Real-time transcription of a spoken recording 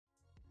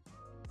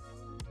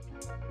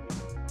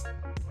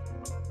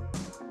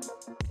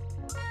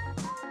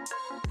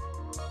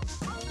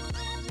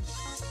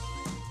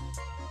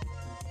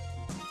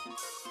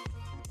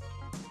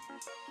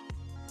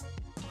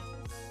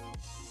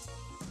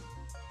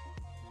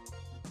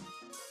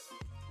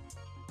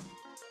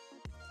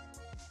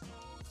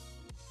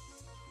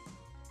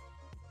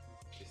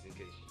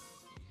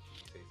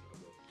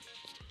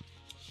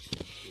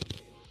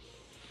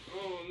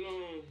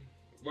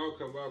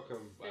Welcome.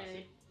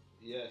 Hey.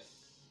 Yes.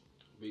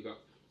 Big up.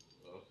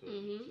 Welcome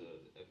to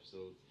the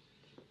episode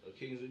of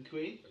Kings and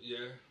Queen.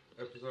 Yeah.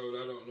 Episode,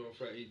 I don't know,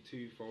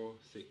 32, 4,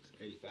 6,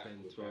 8,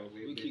 10, 12.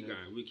 We keep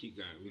going.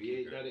 We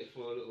ain't done it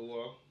for a little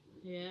while.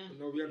 Yeah.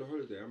 No, we had a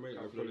holiday. I made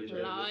an apology.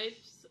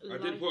 Lives. I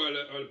did put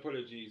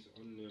apologies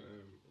on the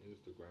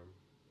Instagram.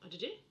 Oh,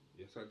 did you?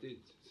 Yes, I did.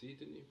 See,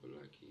 didn't even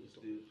like it.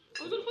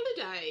 I was on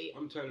holiday.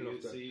 I'm turning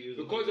off that.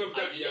 Because of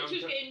that, yeah.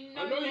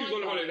 I know you was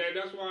on holiday.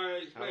 That's why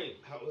I explained.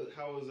 How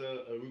was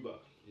Aruba?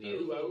 Yeah.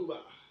 Aruba.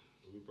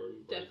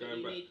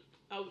 Definitely need.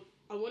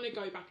 I want to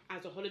go back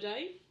as a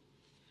holiday.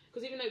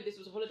 Because even though this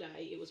was a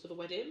holiday, it was for the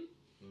wedding.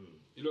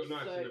 You look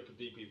nice in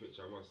the DP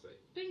picture, I must say.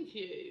 Thank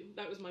you.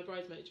 That was my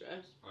bridesmaid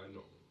dress. I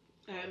know.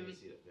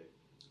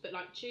 But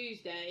like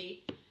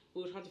Tuesday,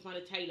 we were trying to find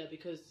a tailor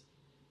because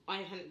I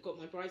hadn't got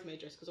my bridesmaid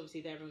dress because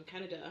obviously they're in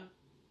Canada.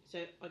 So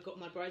I got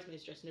my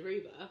bridesmaid's dress in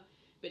Aruba,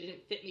 but it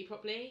didn't fit me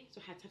properly.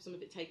 So I had to have some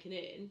of it taken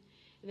in.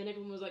 And then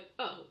everyone was like,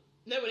 oh,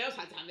 no one else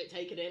had to have it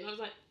taken in. I was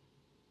like,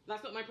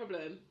 that's not my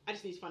problem. I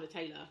just need to find a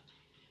tailor.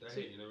 They're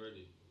hating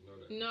already.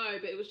 No,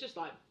 but it was just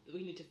like,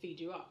 we need to feed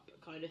you up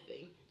kind of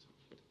thing.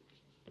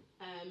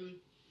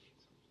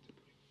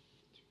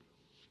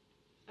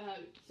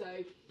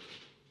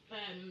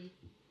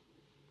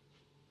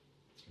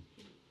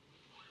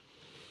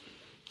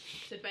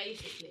 So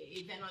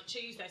basically, then on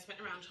Tuesday I spent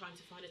around trying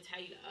to find a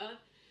tailor,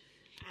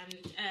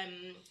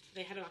 and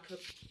they had like a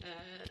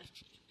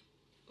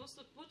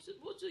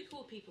what do they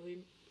call people who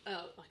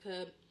like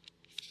a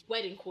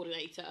wedding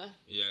coordinator?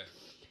 Yeah.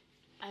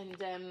 And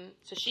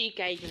so she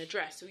gave an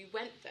address. So we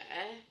went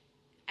there,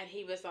 and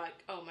he was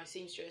like, "Oh, my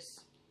seamstress,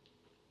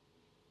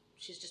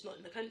 she's just not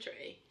in the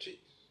country." Jeez.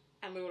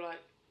 And we were like,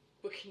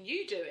 "Well, can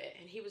you do it?"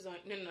 And he was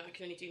like, "No, I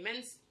can only do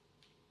men's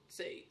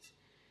suits."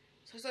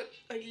 So I was like,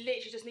 "I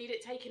literally just need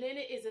it taken in.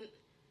 It isn't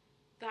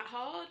that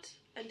hard."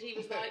 And he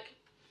was like,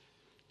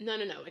 "No,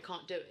 I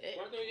can't do it."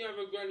 Why don't you have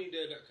a granny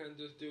there that can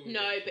just do it?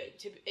 No, but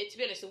to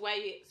be honest, the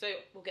way so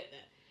we'll get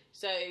there.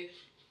 So,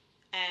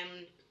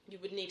 you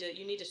would need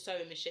a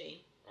sewing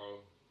machine. Oh.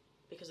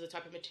 Because of the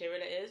type of material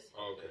it is.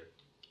 Oh, okay.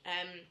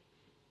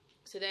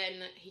 So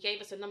then he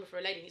gave us a number for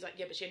a lady, and he's like,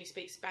 yeah, but she only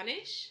speaks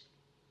Spanish.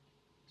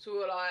 So we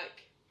were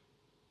like,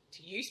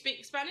 do you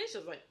speak Spanish? I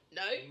was like,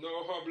 no.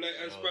 No habla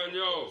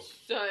español.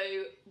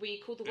 So we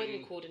called the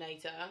wedding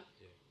coordinator,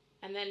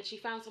 and then she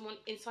found someone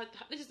inside,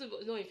 this is the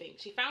annoying thing,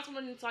 she found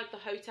someone inside the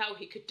hotel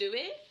who could do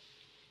it.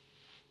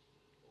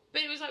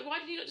 But it was like, why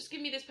did you not just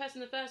give me this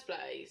person in the first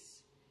place?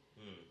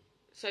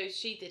 So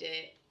she did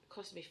it.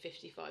 Cost me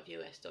 $55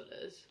 US. That's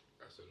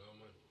a lot of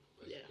money.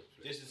 Yeah.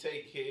 Just to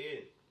take it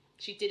in.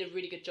 She did a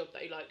really good job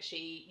though. Like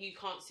you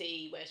can't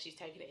see where she's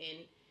taken it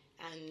in,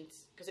 and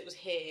because it was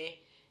here,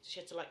 so she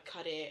had to like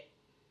cut it,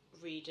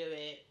 redo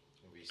it,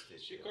 restitch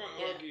it. You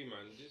can't argue,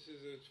 man. This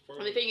is a.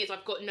 And the thing is,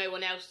 I've got no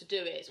one else to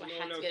do it, so I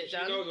had to get it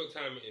done. She knows what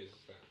time it is.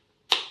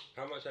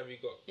 How much have you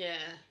got?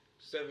 Yeah.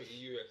 70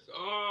 US.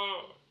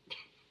 Oh.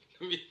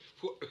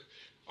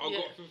 I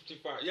got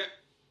 55. Yeah.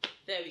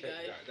 There we go.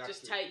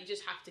 You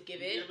just have to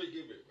give it.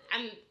 Give it.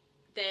 And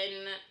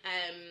then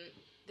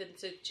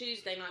so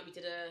Tuesday night we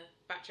did a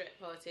bachelorette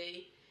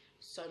party.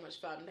 So much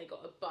fun. They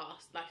got a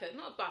bus, not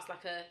a bus,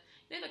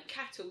 you know the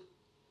cattle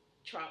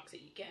trucks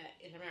that you get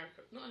in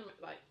America. Not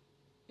like,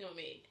 you know what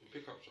I mean?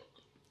 Pickup truck.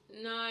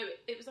 No,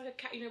 it was like a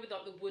cat, with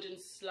like the wooden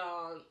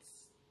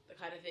slants, the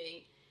kind of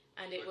thing,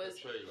 and it was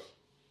a trailer.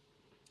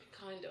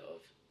 Kind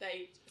of.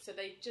 They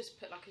just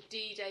put like a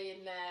D-Day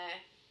in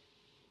there.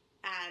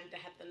 And they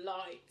had the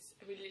lights,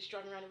 and we were literally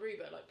driving around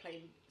Aruba, like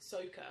playing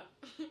soccer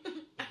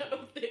out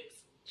of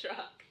this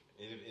truck.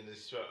 In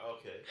this truck,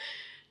 okay.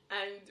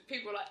 And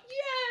people were like,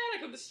 yeah,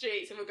 like on the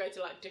streets, and we'll go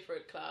to like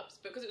different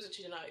clubs. But because it was a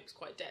Tuesday night, it was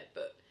quite dead.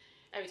 But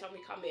every time we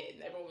come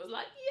in, everyone was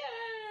like,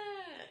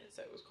 yeah!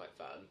 So it was quite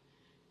fun.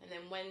 And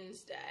then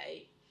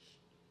Wednesday,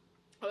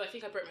 I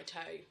think I broke my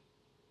toe.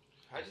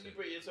 How did you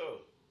break your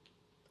toe?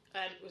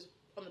 It was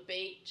on the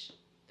beach.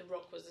 The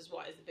rock was as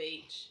white as the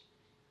beach.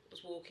 I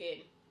was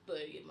walking. Blue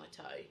in my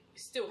toe. It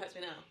still hurts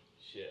me now.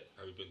 Shit.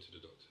 Have you been to the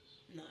doctors?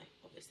 No,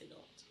 obviously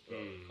not.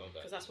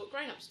 Because that's what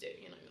grown-ups do,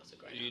 that's what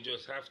grown-ups do. You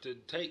just have to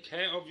take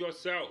care of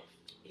yourself.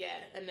 Yeah,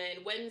 and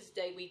then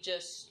Wednesday what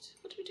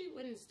did we do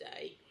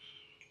Wednesday?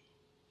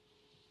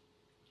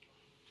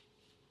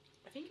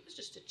 I think it was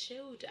just a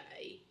chill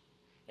day.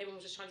 Everyone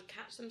was just trying to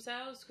catch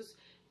themselves, because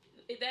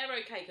they're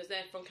okay, because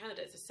they're from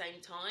Canada, it's the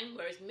same time,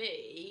 whereas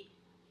me,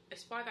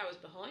 it's 5 hours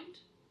behind.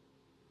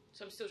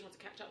 So I'm still trying to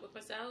catch up with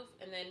myself.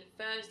 And then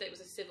Thursday was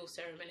a civil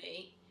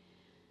ceremony.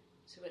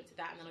 So we went to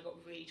that, and then I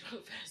got really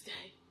drunk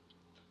Thursday.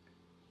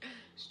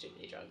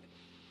 Stupidly drunk.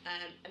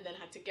 And then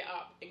had to get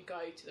up and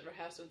go to the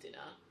rehearsal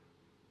dinner.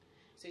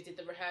 So we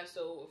did the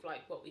rehearsal of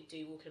like what we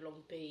do walking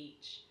along the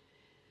beach.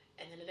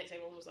 And then the next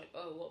day everyone was like,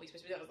 oh, what are we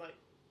supposed to be doing? I was like,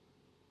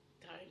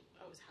 don't.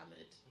 I was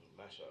hammered.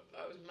 Mash up.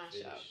 I was mash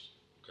up.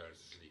 Guys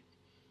asleep.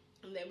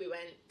 And then we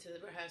went to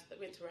the rehearsal.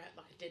 We went to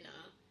like a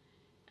dinner.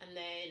 And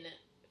then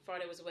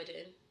Friday was a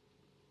wedding.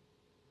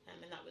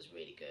 And that was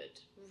really good.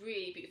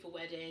 Really beautiful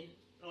wedding.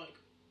 Like,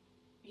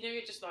 you're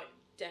just like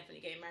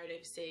definitely getting married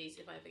overseas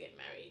if I ever get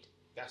married.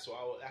 That's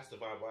the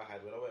vibe I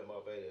had when I went to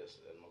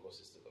Barbados and my god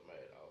sister got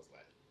married. I was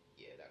like,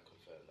 yeah, that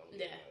confirmed. I'm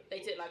getting married.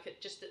 They did like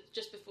it just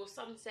before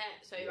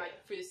sunset. So like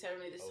through the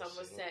ceremony, the sun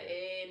was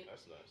setting.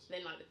 That's nice.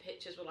 Then like the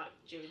pictures were like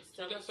during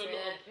sunset. So that's a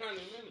lot of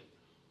planning, isn't it?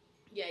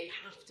 Yeah, you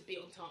have to be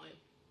on time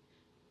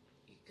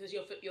because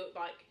you're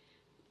like,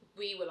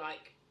 we were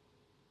like,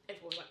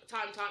 everyone was like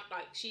time.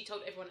 Like she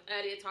told everyone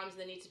earlier times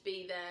they need to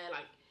be there.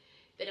 Like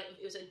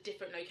it was a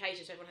different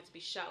location, so everyone had to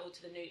be shuttled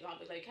to the new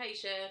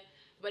location.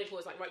 The wedding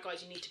was like, right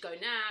guys, you need to go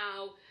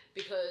now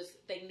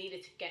because they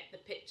needed to get the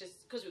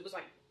pictures because it was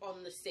like on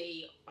the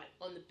sea, like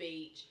on the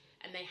beach,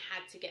 and they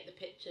had to get the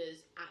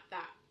pictures at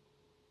that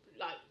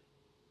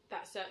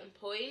certain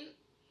point.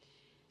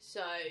 So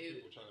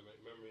people trying to make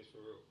memories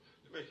for real.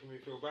 They're making me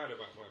feel bad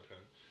about my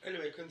plan.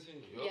 Anyway,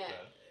 continue.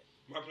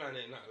 My plan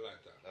ain't nothing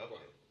like that.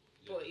 Okay.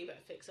 Boy, you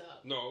better fix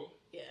up. No.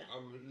 Yeah.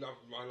 I'm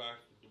loving my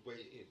life the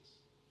way it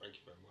is. Thank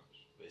you very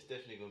much. But it's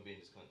definitely going to be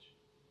in this country.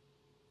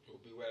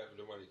 It'll be wherever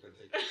the money can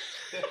take it.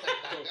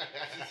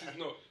 This is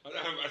not. I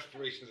don't have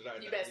aspirations like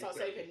that. You better start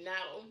saving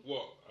now.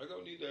 What? I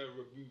don't need a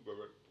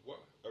Aruba. What?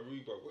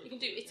 Aruba. What? You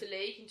can do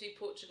Italy. You can do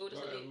Portugal.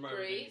 Doesn't need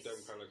Greece. Them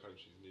kind of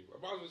countries neither. I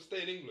might as well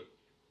stay in England.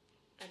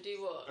 And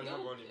do what? And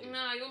have honeymoon.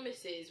 No, your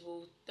missus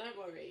will. Don't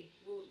worry.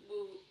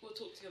 We'll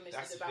talk to your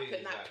missus about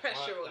putting that like,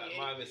 pressure on you.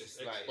 My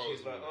missus, like,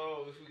 she's like,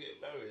 oh, if we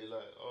get married,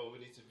 like, oh, we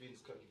need to be in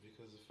this country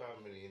because of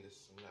family and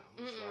this and that.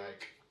 I'm just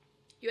like.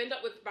 You end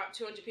up with about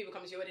 200 people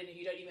coming to your wedding who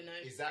you don't even know.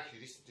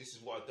 Exactly. This is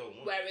what I don't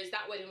want. Whereas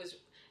that wedding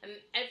was, and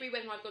every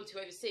wedding I've gone to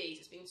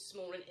overseas, it's been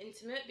small and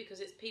intimate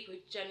because it's people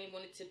who genuinely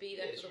wanted to be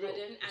there for the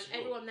wedding, and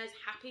everyone there's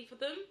happy for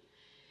them,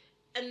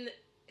 and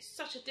it's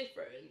such a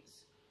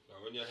difference.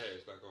 Now, when you're here,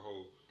 it's like a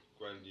whole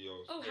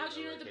grandiose. Oh, how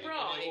do you know the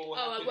bride?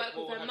 I work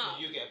with her mum.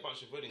 You get a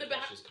bunch of wedding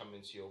crashers coming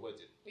to your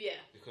wedding. Yeah.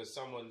 Because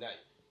someone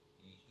that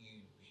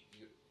you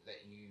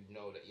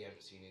know that you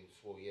haven't seen in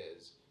 4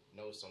 years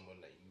knows someone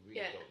that you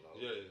really don't know.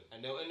 Yeah. And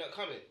they'll end up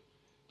coming.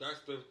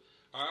 That's the.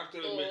 I have to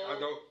admit,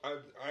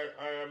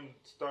 I am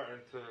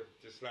starting to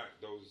dislike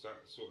those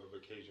sort of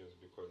occasions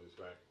because it's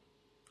like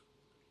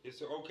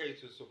it's okay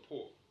to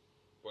support,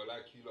 but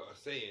like you lot are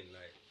saying,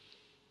 like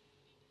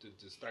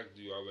the stag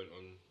do I went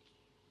on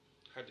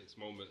had its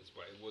moments,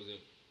 but it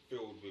wasn't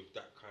filled with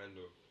that kind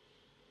of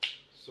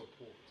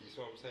support. Do you see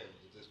what I'm saying?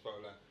 It just felt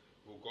like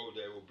we'll go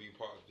there, we'll be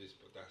part of this,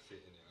 but that's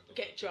it. Innit?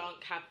 Get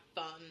drunk, have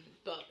fun,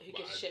 but who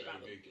gives a shit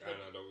about them? And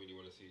I don't really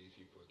want to see these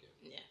people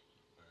again. Yeah.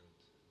 And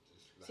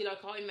just see,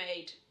 like I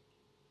made,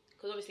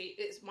 because obviously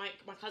it's my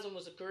cousin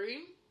was a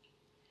groom,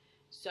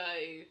 so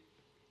I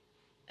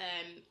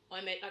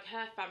made like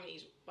her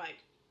family's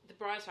like the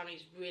bride's family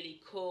is really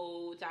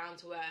cool, down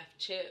to earth,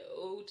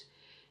 chilled,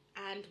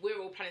 and we're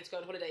all planning to go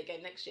on holiday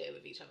again next year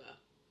with each other.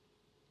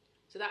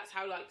 So that's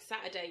how like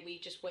Saturday we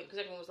just went because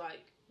everyone was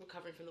like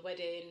recovering from the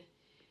wedding.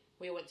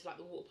 We all went to like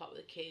the water park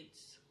with the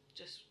kids,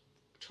 just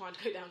trying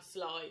to go down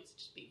slides,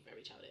 just being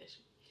very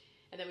childish.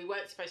 And then we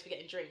weren't supposed to be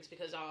getting drinks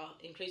because our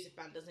inclusive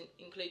band doesn't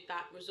include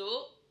that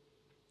resort.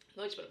 And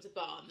I just went up to the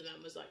bar and the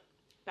man was like,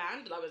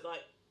 band? And I was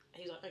like,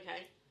 he was like,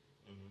 okay.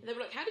 Mm-hmm. And they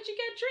were like, how did you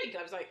get a drink? And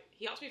I was like,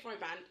 he asked me for my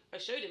band.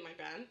 I showed him my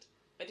band.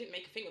 I didn't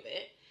make a thing of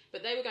it. But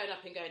they were going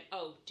up and going,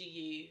 oh, do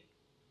you...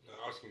 No,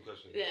 asking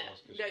questions. Yeah,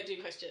 ask questions. don't do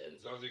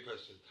questions. Don't do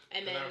questions.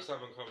 And Can then, I have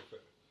Southern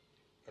Comfort?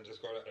 And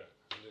just go like that.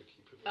 And just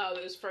keep it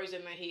it was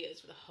frozen mojitos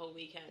for the whole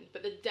weekend.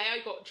 But the day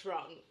I got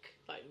drunk,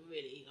 like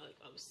really, like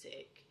I was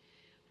sick,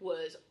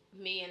 was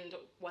me and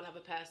one other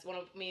person,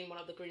 me and one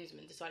of the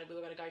groomsmen decided we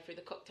were going to go through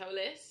the cocktail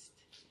list.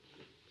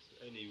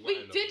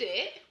 We did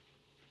it,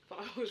 but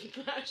I was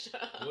pressure.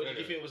 What did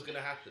you think was going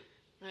to happen?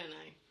 I don't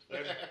know.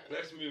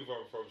 Let's move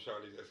on from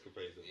Charlie's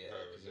escapades and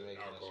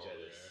alcohol.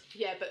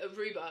 Yeah, but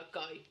Aruba,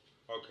 go.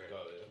 Okay,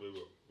 we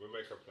will. We'll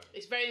make a plan.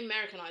 It's very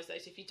Americanized though,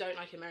 so if you don't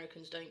like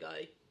Americans, don't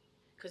go.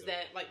 Because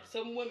they're like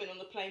some women on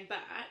the plane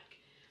back.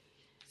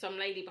 Some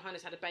lady behind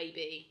us had a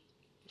baby.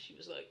 She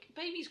was like,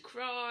 "Babies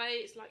cry."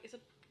 It's like it's a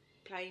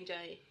plane,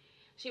 Jay.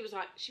 She was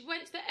like, she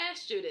went to the air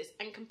stewardess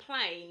and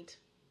complained.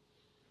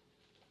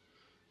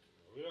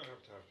 We don't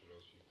have time for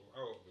those people. I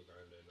won't be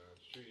going there now.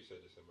 It's true you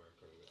said it's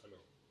America. I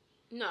know.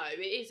 No,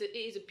 it is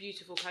a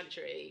beautiful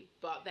country,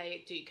 but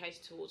they do cater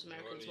towards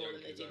Americans more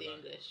than they do the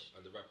English.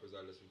 And the rappers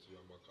I listen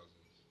to are my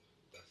cousins.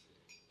 That's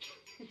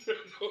it.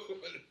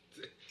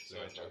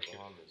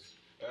 Bahamas.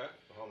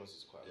 Bahamas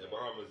is quite. Yeah,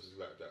 Bahamas is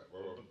like that.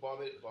 Bahamas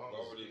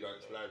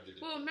likes landed.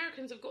 Well,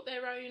 Americans have got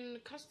their own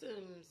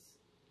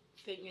customs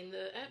thing in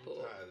the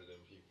airport. I'm tired of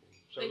them people.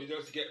 Shall we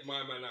just get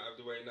my man out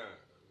of the way now?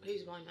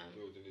 Who's my man?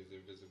 Building his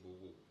invisible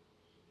wall,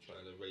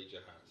 trying to raid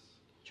your house.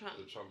 Trump.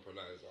 The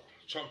Trumpinator.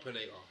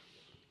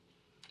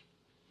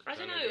 I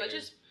don't know.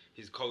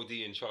 His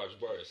Cody in charge,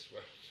 Boris.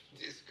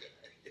 This guy.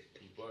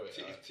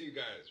 These two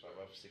guys. I'm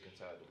sick and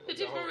tired of it. But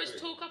did Boris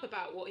talk up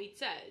about what he'd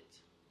said?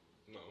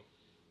 No.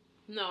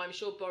 No, I'm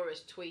sure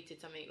Boris tweeted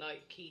something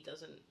like he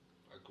doesn't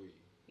agree.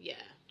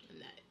 Yeah,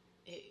 and that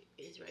it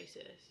is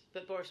racist.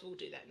 But Boris will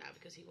do that now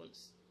because he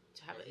wants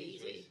to have it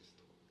easy.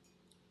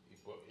 You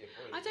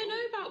I don't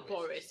know about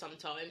Boris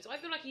sometimes. I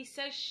feel like he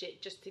says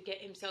shit just to get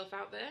himself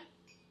out there.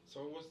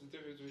 So what's the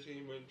difference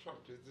between when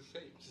Trump is the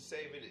same? It's the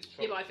same, innit?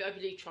 Yeah, but I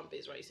believe Trump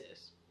is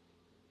racist.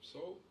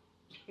 So,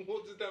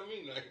 what does that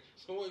mean? Like,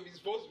 so what if he's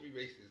supposed to be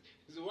racist?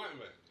 He's a white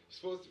man. He's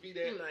supposed to be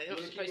there. No, you're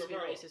not supposed to be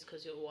racist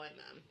because you're a white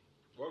man.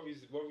 What are we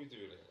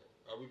doing here?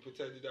 Are we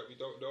pretending that we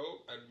don't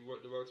know and we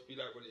want the world to be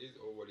like what it is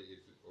or what it is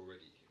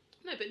already?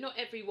 No, but not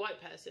every white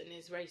person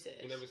is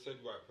racist. You never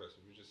said white person.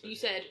 You just said. You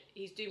said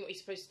he's doing what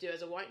he's supposed to do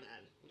as a white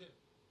man. Yeah,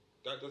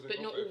 that doesn't. But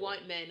not all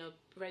white men are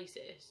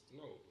racist.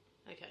 No.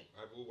 Okay.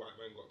 Have all white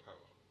men got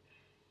power?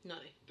 No.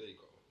 There you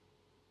go.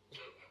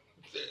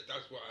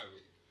 That's what I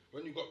mean.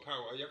 When you got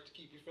power, you have to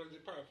keep your friends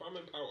in power. If I'm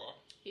in power,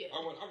 I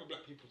want other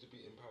black people to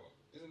be in power.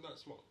 Isn't that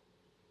smart?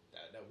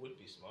 That would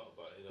be smart,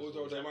 but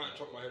although they might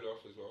chop my head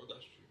off as well.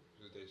 That's true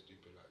because they're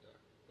stupid like that.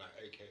 Like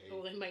AKA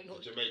they might not.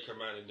 The Jamaican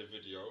man in the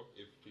video.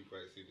 If people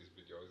ain't seen this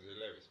video, it's a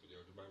hilarious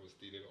video. The man was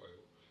stealing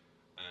oil,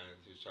 and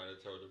he was trying to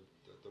tell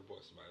the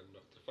boss man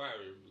not to fire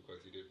him because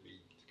he didn't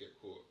mean to get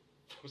caught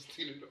from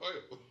stealing the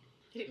oil.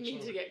 He didn't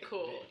mean to get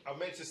caught. I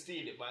meant to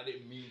steal it, but I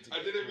didn't mean to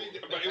get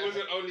caught. But it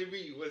wasn't only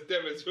me, it was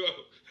them as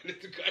well. And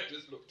the guy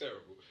just looked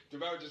terrible. The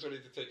man just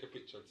wanted to take a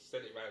picture to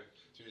send it round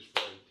to his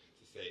friend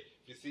to say,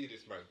 if you see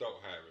this man, don't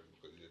hire him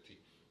because he's a thief.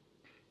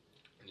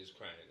 And he's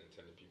crying and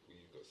telling people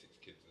you've got 6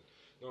 kids. And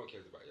no one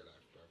cares about your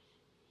life, bruv.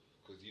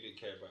 Because you didn't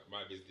care about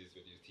my business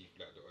when you was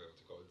thieving out the oil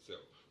to go and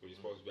sell. When you're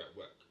supposed to be at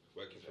work,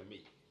 working for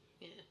me.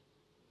 Yeah.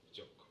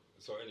 Joke.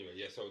 So anyway,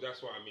 yeah, so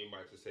that's what I mean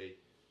by to say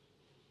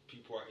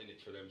people are in it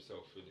for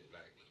themselves, in it.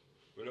 Like,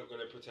 we're not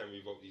going to pretend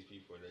we vote these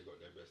people and they got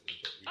their best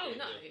interest.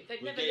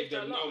 They've never gave lived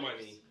them our no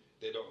lives. money,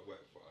 they don't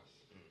work for us.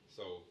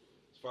 So,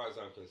 as far as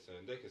I'm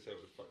concerned, they can say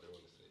what the fuck they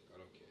want to say.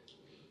 I don't care.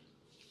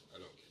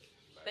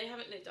 Like, they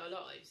haven't lived our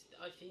lives.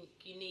 I think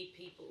you need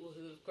people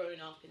who have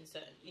grown up in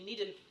certain. You need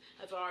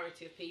a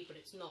variety of people.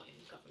 It's not in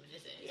government,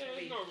 is it?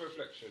 It's not a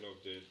reflection of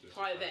the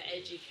private,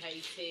 society.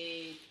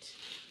 educated.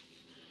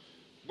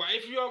 But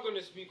if you are going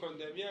to speak on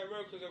them,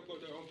 Americans have got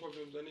their own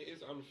problems, and it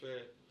is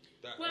unfair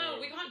that.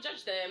 Well, we can't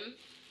judge them.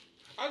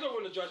 I don't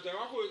want to judge them.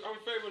 I thought it was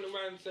unfair when the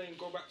man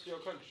saying go back to your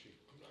country.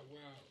 I'm like,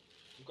 wow,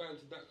 you're going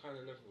to that kind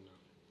of level now.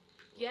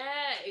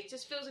 Yeah, it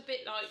just feels a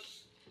bit like.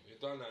 You're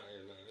done out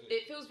here now, isn't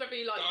It it? feels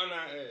very like. Done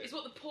out here. It's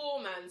what the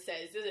poor man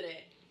says, isn't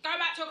it? Go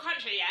back to your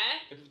country,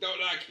 yeah? If you don't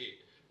like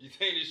it, you're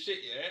saying this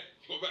shit, yeah?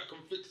 Go back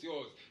and fix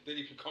yours.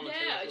 Then you can come and tell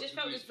us Yeah, I what just to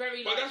felt do. it was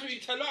very But like. that's what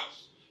you tell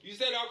us. You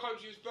said our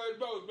country is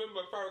third world.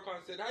 Remember,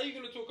 Farrakhan said, how are you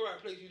going to talk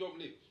about a place you don't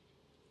live?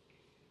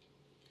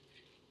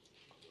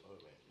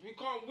 We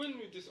can't win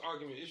with this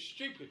argument. It's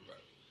stupid, bro.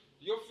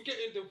 You're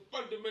forgetting the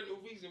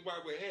fundamental reason why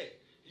we're here.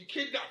 You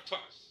kidnapped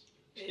us.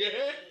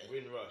 Yeah?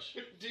 Windrush.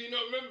 Do you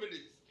not remember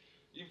this?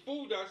 You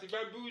fooled us, you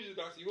bamboozled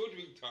us, you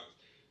hoodwinked us.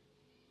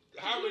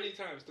 How many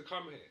times to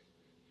come here?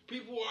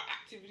 People are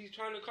actively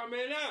trying to come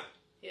here now.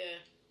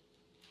 Yeah.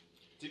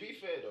 To be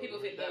fair though, People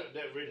think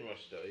that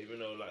Windrush though, even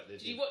though like they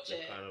Did you watch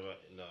it? kind of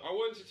no. I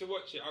wanted to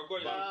watch it. I've got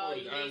it Oh,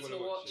 recorded. you I am need going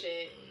to watch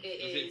it.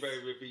 Is it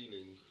very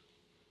revealing?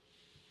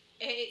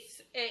 It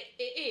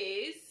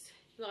is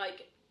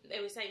like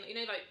they were saying. You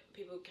know, like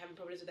people having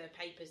problems with their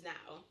papers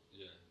now.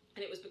 Yeah.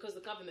 And it was because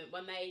the government,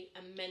 when they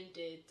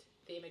amended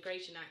the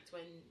Immigration Act,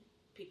 when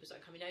people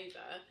started coming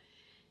over,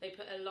 they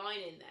put a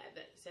line in there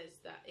that says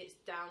that it's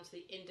down to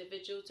the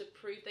individual to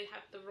prove they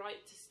have the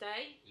right to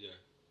stay. Yeah.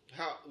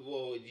 How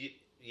well?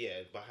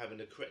 By having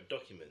the correct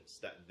documents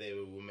that they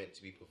were meant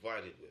to be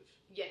provided with.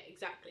 Yeah,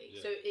 exactly.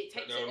 Yeah. So it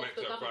takes it off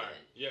the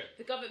government. Yeah.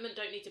 The government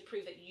don't need to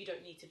prove that you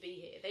don't need to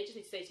be here. They just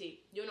need to say to you,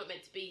 you're not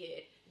meant to be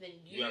here, and then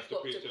you've have to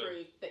got to prove to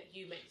prove that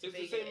you meant to It's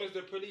be the same here. as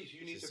the police.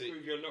 You need to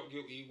prove you're not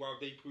guilty while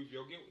they prove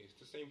you're guilty.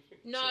 It's the same thing.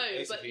 No,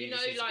 So but basically you you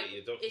know, just need to like, get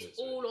your documents it's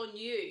all on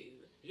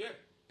you. Yeah.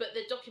 But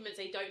the documents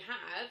they don't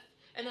have,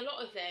 and a lot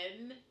of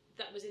them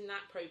that was in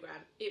that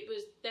programme, it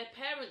was their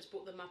parents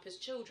brought them up as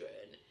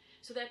children.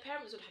 So their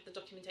parents would have the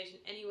documentation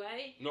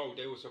anyway. No,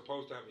 they were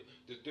supposed to have it.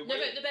 No,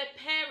 but their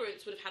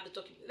parents would have had the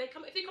document.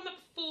 If they come up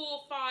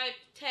 4, 5,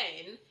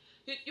 10,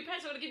 your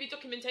parents are going to give you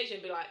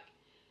documentation and be like,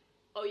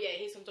 oh yeah,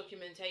 here's some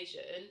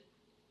documentation.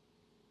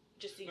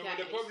 Just in case.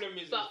 But the problem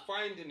is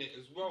finding it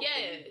as well.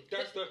 Yeah.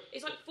 That's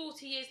it's like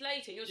 40 years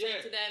later and you're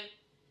saying to them,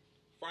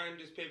 find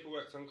this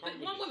paperwork and come but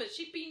with one woman,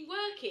 she'd been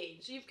working.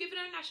 So you've given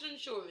her a national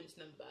insurance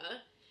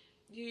number.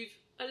 You've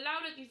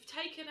allowed her, you've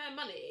taken her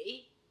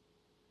money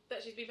that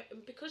she's been,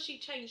 because she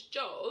changed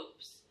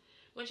jobs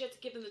when she had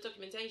to give them the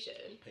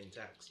documentation. Paying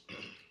tax.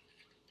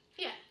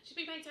 Yeah, she's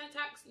been paying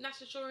tax,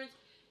 national insurance,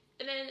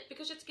 and then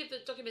because she had to give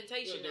the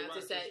documentation now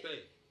to say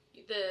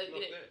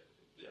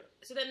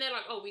So then they're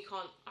like, oh, we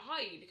can't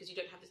hire you because you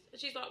don't have this.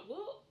 And she's like,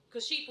 what?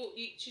 Because she thought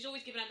she's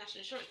always given her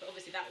national insurance, but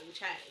obviously that all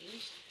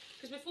changed.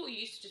 Because before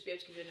you used to just be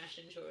able to give you a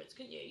national insurance,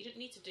 couldn't you? You didn't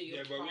need to do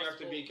your but we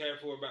have to be passport.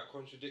 careful about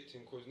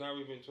contradicting because now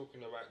we've been talking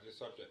about this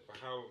subject for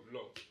how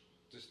long?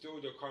 The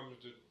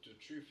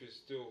truth is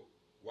still,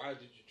 why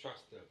did you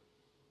trust them?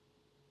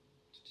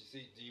 Do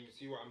you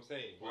see what I'm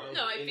saying? Why?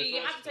 No, I think you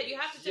have to take.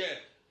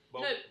 Yeah.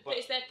 But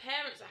it's their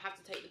parents that have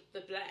to take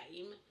the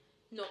blame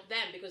not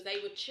them, because they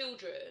were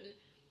children,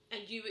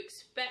 and you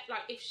expect,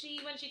 like, if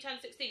when she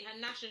turned 16, her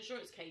national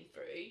insurance came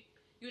through,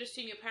 you would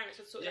assume your parents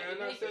would sort out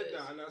your papers.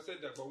 and I said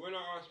that, but when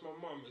I asked my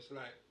mum, it's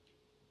like,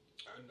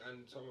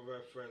 and some of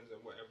her friends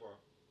and whatever,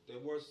 there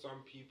was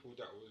some people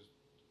that was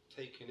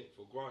taking it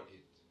for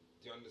granted.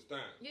 Do you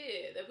understand?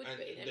 Yeah, there would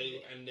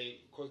be. And they,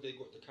 because they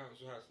got the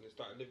council house and they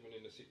started living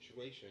in a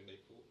situation, they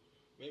thought,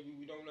 maybe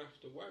we don't have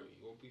to worry,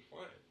 we'll be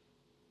fine.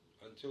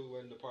 Until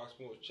when the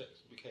passport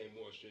checks became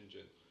more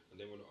stringent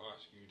and they want to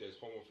ask you, there's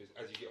Home Office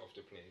as you get off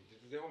the plane.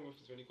 Is there Home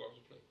Office when you got off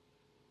the plane?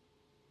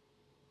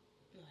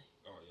 No.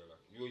 Oh, you're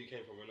lucky. You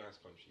came from a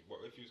nice country.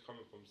 But if you was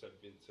coming from St.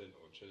 Vincent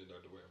or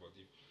Trinidad or whatever,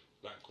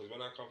 because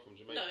when I come from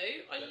Jamaica... No,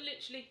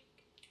 literally...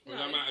 When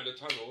I'm out of the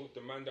tunnel,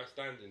 the man that's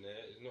standing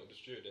there is not the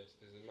stewardess.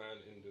 There's a man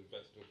in the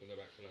vest looking in the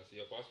back, and I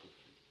see your passport,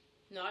 please.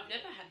 No, I've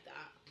never had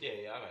that.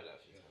 Yeah, I've had that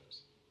a few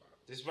times.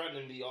 Just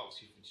randomly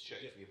asks you to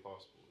check for your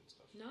passport and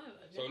stuff. No,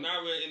 So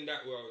now we're in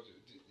that world,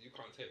 you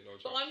can't take no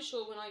chance. But I'm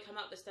sure when I come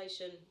out the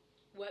station,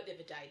 work the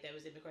other day, there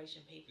was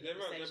immigration people. They've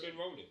been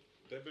rolling.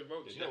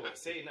 Do you know what?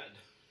 Saying that,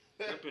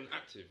 they've been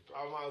active.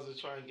 I might as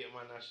well try and get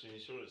my national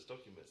insurance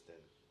documents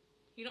then.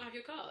 You don't have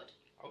your card?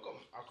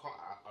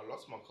 I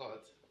lost my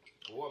card.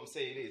 But what I'm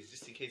saying is,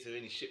 just in case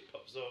any shit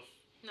pops off.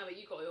 No, but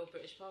you got your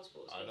British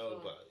passport. So I know,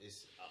 but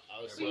it's.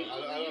 You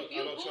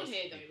were born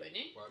here though, weren't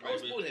you? Well, I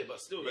was born here, but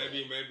still.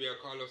 Maybe a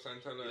Carlos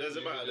Santana. It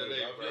doesn't matter.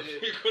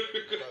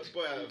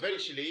 Boy,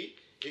 eventually,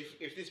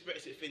 if this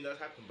Brexit thing does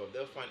happen, but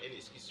they'll find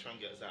any excuse to try and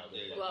get us out of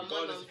there. Well,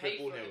 my mum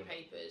paid for her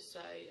papers,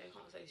 so I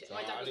can't say shit.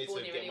 My dad was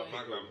born here anyway.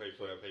 My gran paid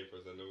for her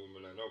papers, and the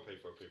woman I know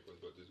paid for her papers,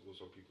 but there's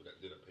also people that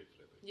didn't pay for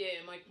their papers.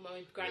 Yeah, my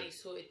granny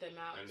sorted them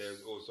out. And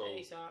there's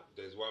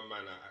one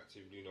man I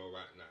actively know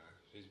right now.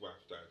 His wife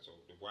died, so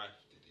the wife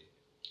did it,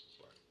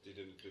 but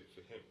didn't do it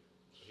for him.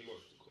 So he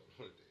wants to go on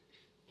holiday.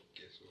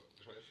 Guess what?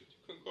 I said, you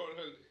can go on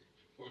holiday.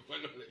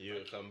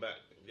 You will come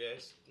back.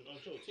 Yes. No,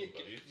 I'm joking,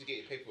 but you need to get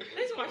your paperwork.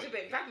 This one's a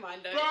bit bad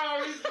mind though.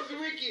 Bro, this is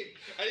wicked.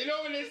 And you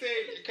know when they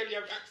say, can you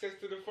have access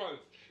to the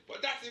funds?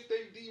 But that's if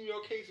they deem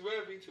your case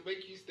worthy to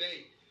make you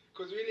stay.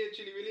 Because really,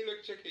 actually, when you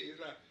look check it, it's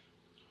like,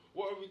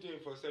 what are we doing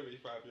for a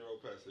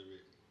 75-year-old person,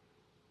 really?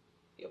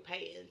 You're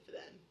paying for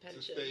them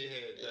pension. To stay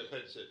here, their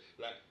pension.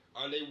 Like,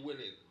 are they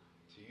willing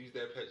to use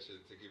their pension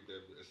to give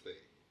them a stay?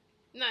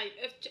 No,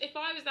 if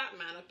I was that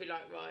man, I'd be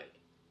like, right,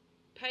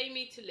 pay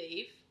me to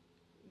leave,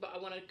 but I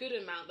want a good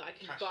amount that I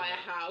can buy a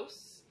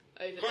house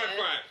over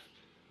there.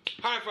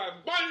 High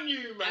five. Bun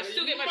you, man. I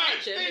still get my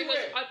pension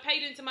because I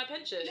paid into my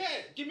pension.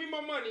 Yeah, give me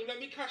my money, let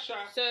me cash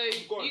out. So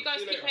you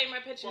guys keep paying my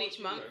pension each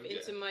month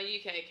into my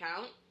UK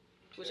account,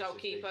 which I'll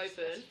keep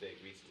open. They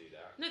agree to do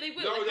that. No, they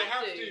will. No, they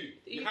have to.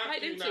 You have paid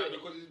to into now it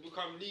because it's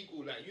become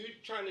legal. Like, you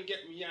trying to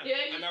get me out,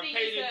 and I've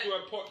paid into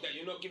a pot that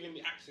you're not giving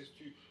me access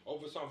to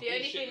over some bullshit laws. The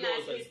only thing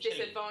that's his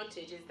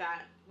disadvantage is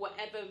that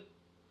whatever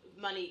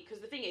money,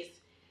 because the thing is,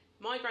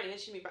 my granny, when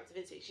she moved back to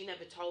Vincent, she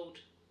never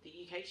told the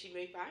UK she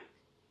moved back.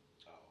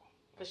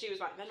 Because she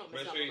was like, they're not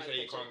messing up. Make sure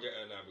you say you can't get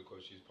her now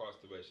because she's passed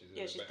away. She's in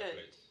a better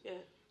place.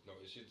 Yeah. No,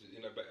 she's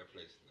in a better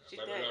place now.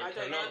 She's dead. I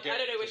don't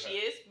know where she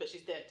is, but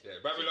she's dead.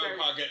 Yeah, Babylon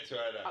can't get to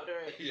her now. Up the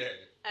road. Yeah.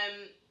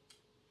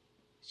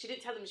 She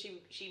didn't tell them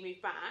she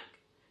moved back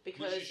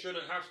because she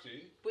shouldn't have to.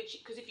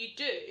 Because if you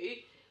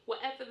do,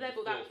 whatever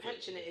level that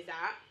pension is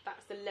at,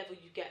 that's the level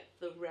you get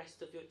the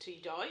rest of your till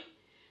you die.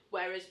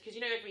 Whereas, because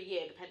you know every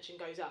year the pension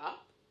goes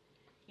up,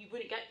 you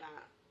wouldn't get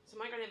that. So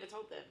my granny never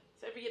told them.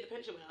 So every year the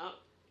pension went up,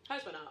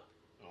 hers went up.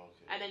 Oh,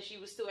 okay. And then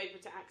she was still able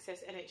to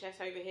access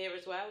NHS over here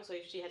as well. So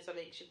if she had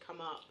something, she'd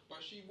come up.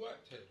 But she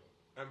worked here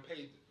though, and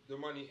paid the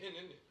money in,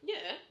 innit?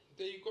 Yeah.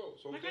 There you go.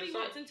 So my granny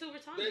worked until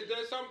retirement.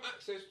 There's some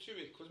access to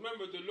it. Because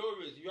remember, the law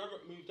is you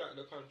haven't moved out of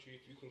the country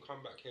if you can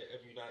come back here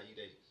every 90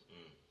 days.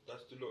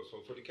 That's the law.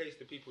 So for the case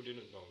the people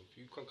didn't know, if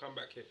you can come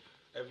back here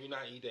every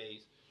 90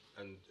 days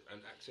and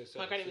access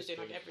my granny was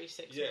doing like every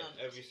 6 months. Yeah,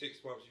 every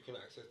 6 months you can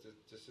access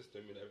the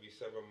system, and every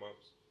 7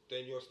 months,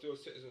 then you're still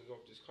citizens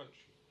of this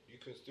country. You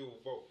can still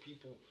vote.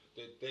 People,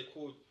 they're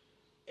called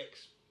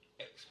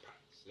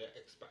expats. They're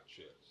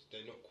expatriates.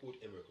 They're not called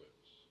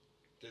immigrants.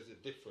 There's a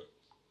difference,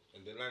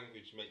 and the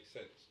language makes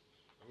sense.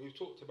 And we've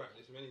talked about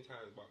this many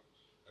times, but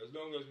as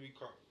long as we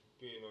can't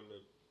be on the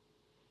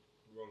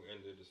wrong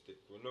end of the stick,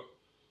 we're not.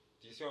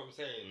 Do you see what I'm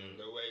saying? And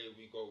the way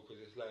we go,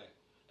 because it's like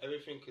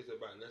everything is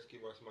about let's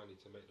give us money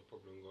to make the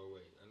problem go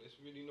away, and it's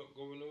really not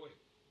going away.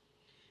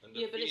 And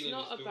yeah, but it's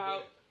not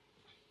about. There.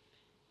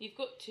 You've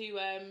got to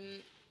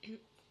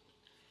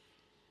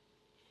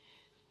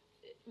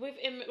with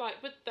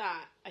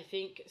that. I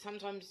think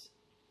sometimes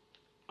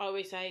I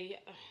always say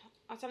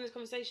I was having this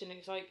conversation, and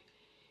it's like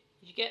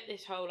you get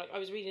this whole like I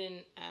was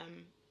reading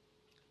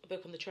a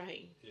book on the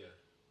train. Yeah.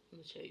 On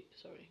the tube.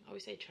 Sorry, I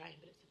always say train,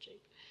 but it's the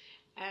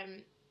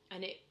tube.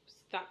 And it's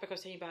that book I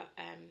was saying about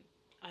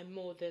I'm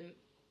more than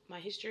my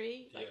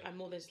history. Like I'm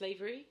more than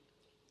slavery.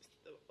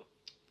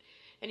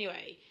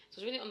 Anyway,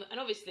 so I was reading it on and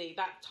obviously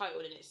that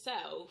title in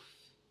itself.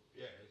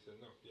 Yeah, it's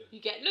enough. Yeah.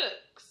 You get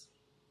looks.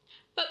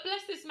 But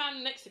bless this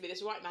man next to me,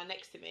 this white man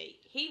next to me.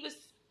 He was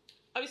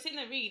I was sitting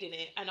there reading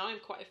it, and I'm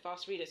quite a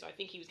fast reader, so I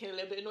think he was getting a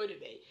little bit annoyed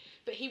with me.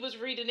 But he was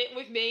reading it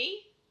with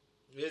me.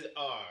 Yeah,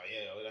 I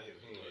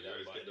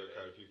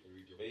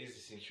but he's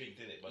just intrigued,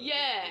 isn't it?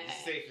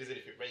 He's safe, isn't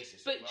it? If it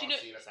racist, but do you know?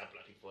 That's how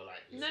black people are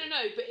like. No.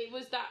 But it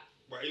was that.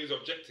 But he was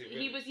objective.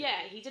 He was,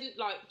 he didn't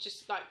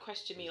just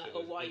question me like,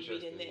 oh, why are you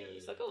reading this?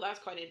 It's like, oh, that's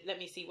kind of, let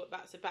me see what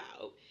that's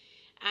about.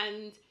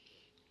 And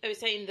I was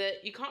saying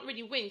that you can't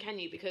really win, can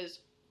you? Because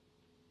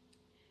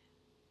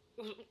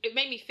it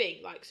made me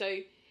think, like, so,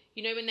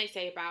 you know, when they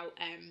say about,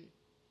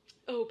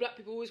 oh, black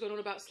people always going on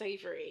about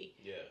slavery.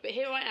 Yeah. But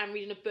here I am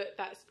reading a book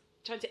that's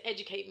trying to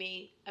educate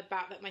me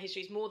about that my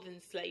history is more than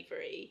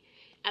slavery,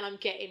 and I'm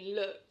getting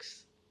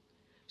looks.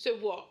 So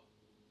what?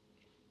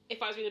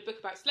 If I was reading a book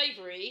about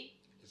slavery,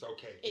 it's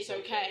okay. It's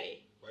okay.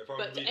 But if I'm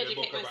reading a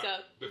book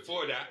about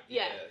before that,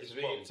 it's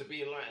wrong. To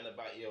be enlightened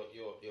about your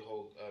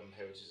whole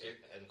heritage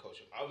and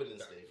culture, other than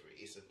slavery,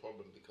 it's a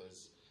problem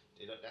because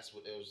that's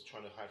what they was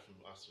trying to hide from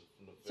us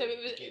from the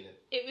beginning.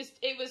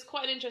 It was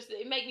quite an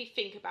interesting. It made me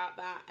think about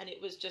that, and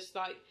it was just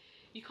like,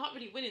 you can't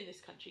really win in this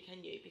country,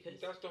 can you? Because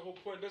that's the whole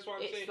point. That's what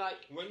I'm saying.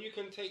 Like, when you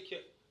can take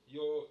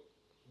your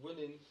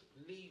winnings,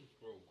 leave,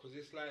 bro, because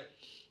it's like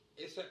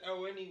it's an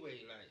L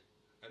anyway, like,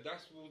 and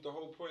that's the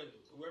whole point.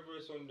 Whether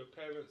it's on the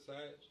parent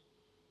side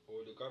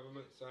or the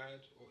government side,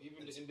 or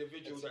even the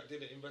individual that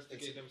didn't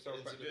investigate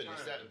themselves at the time,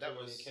 that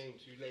was when it came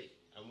too late.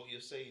 And what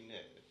you're saying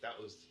there, that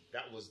was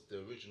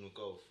the original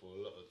goal for a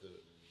lot of the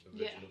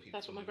original people.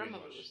 That's what my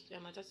grandmother was.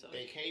 Yeah, my dad's side.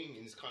 They came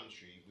in this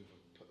country with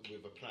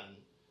a plan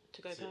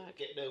to go back,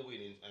 get their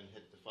winnings, and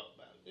head the fuck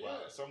back.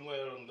 Yeah. But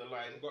somewhere along the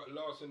line, we got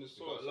lost in the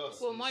sauce.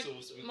 Well, my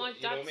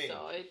dad's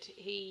side,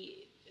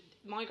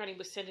 my granny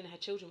was sending her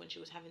children when she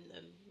was having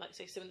them, like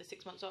say 7 to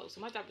 6 months old.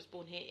 So my dad was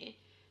born here,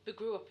 but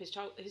grew up his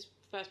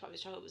first part of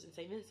his childhood was in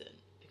St Vincent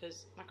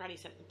because my granny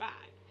sent them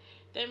back.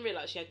 Then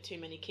realised she had too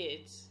many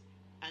kids,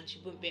 and she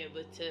wouldn't be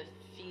able to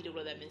feed all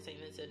of them in St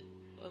Vincent.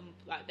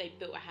 Like they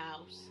built a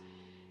house,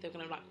 they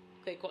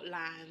got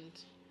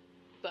land,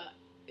 but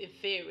in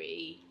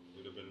theory, it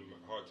would have been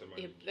hard to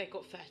manage. They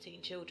got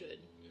 13 children.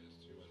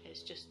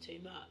 It's just too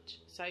much.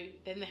 So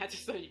then they had to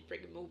slowly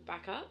bring them all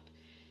back up.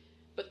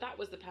 But that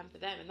was the plan for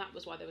them, and that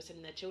was why they were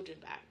sending their children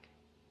back.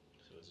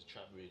 So it's a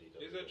trap, really.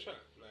 It's a trap.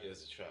 Like,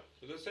 it's a trap.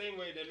 It's the same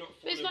way they're not.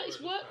 But it's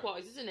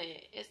work-wise, isn't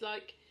it? It's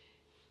like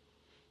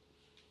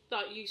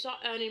you start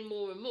earning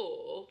more and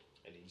more,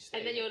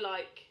 and then you're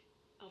like,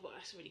 oh, well,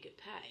 that's a really good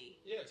pay.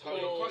 Yeah, it's how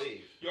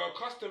you're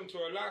accustomed to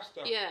a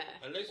lifestyle. Yeah.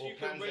 Unless you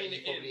can rein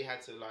it in. You probably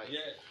had to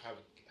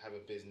have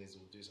a business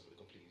or do something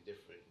completely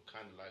different.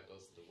 Kind of like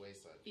goes to the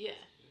wayside. Yeah.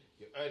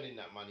 You're earning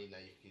that money now.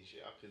 You can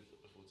shit. I can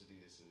afford to do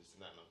this and this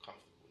and that, and I'm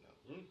comfortable now.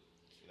 You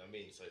know what I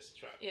mean? So it's a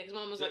trap. Yeah, because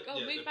Mum was like,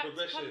 move back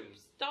to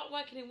start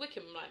working in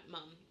Wickham. I'm like,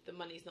 Mum, the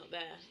money's not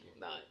there.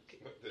 Like,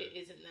 it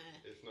isn't there.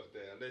 It's not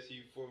there unless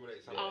you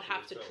formulate something. I'll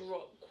have to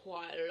drop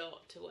quite a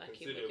lot to work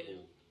in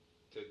Wickham.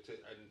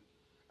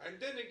 And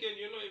then again,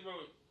 you're not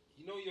even.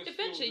 You know your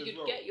eventually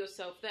you'd get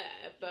yourself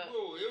there, but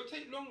it'll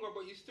take longer.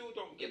 But you still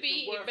don't. You'll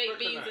be eating baked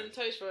beans and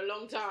toast for a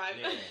long time.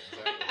 Yeah,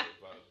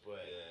 exactly.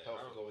 but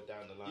health going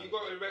down the line. You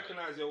got to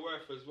recognise your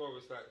worth as well.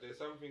 It's like there's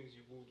some things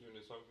you will do and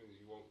there's some things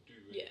you won't do.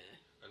 Really.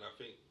 Yeah. And I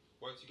think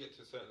once you get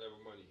to a certain level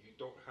of money, you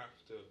don't have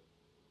to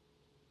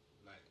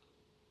like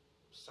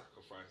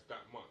sacrifice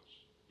that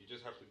much. You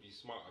just have to be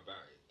smart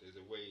about it. There's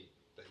a way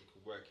that you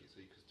can work it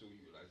so you can still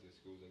utilise your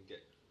skills and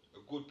get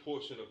a good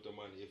portion of the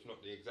money, if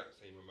not the exact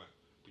same amount.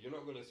 But you're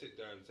not going to sit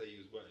there and say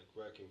you was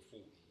working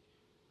 40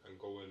 and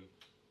go and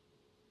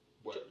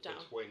work for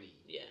 20.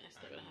 Yeah, it's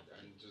not going to happen.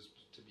 And just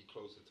to be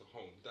closer to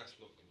home, that's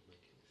not going to make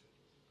any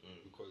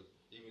sense. Because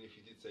even if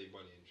you did save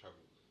money and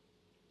travel,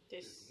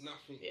 there's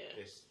nothing. Yeah.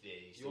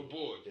 You're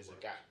bored. There's a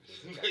gap.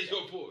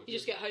 You're bored. You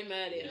just get home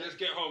earlier. You just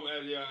get home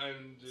earlier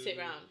and sit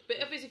around.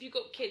 But obviously, if you've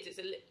got kids, it's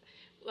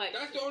like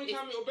that's the only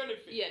time it'll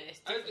benefit. Yeah,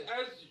 it's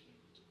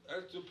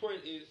as the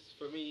point is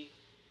for me,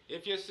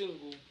 if you're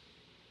single,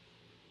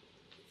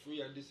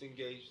 free and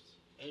disengaged,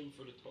 aim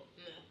for the top.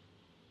 Yeah.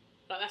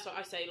 Like that's what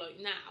I say. Like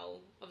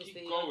now,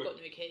 obviously, I've got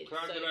no kids.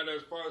 Climb the ladder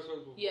as far as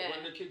possible. Yeah.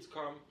 When the kids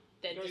come,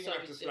 then you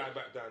have to slide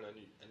back down and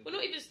well,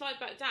 not even slide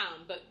back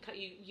down, but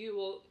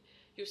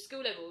your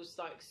skill level's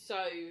like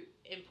so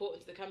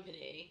important to the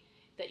company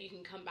that you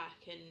can come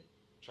back and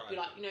be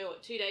like, you know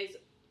what, 2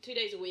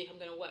 days a week I'm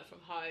going to work from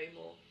home,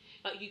 or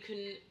like you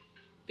can,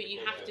 but you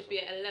have to be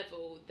at a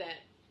level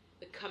that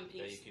the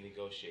company you can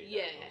negotiate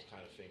those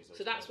kind of things.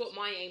 So that's what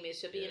my aim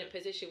is, to be in a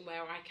position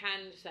where I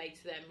can say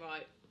to them,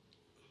 right,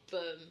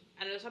 boom,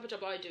 and the type of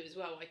job I do as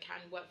well, I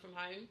can work from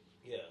home.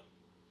 Yeah.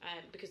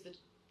 Because the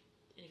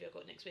interview I've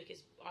got next week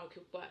is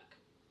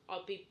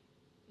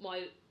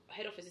my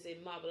head office is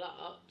in Marble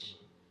Arch,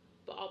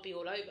 but I'll be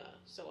all over,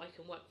 so I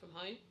can work from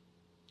home.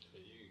 So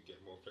you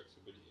get more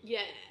flexibility.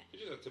 Yeah. You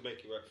just have to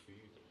make it work for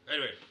you.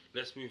 Anyway,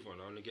 let's move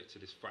on. I want to get to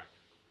this fight.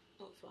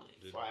 What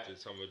fight?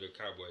 Some of the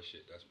cowboy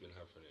shit that's been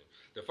happening.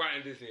 The fight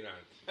in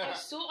Disneyland.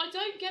 I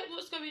don't get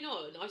what's going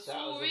on. I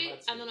saw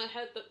it, and then I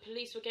heard that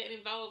police were getting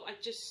involved.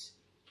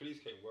 Police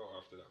came well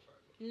after that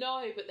fight.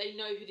 No, but they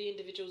know who the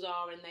individuals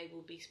are and they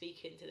will be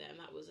speaking to them.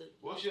 That was a.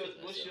 What's your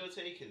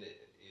take in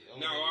it?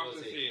 No,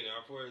 after seeing it,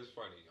 I thought it was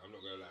funny. I'm not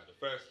gonna lie. The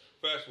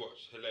first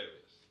watch,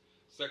 hilarious.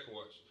 Second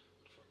watch,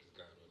 what the fuck is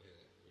going on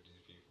here with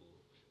these people?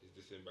 Is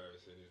this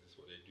embarrassing? Is this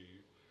what they do?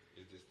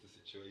 Is this the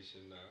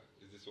situation now?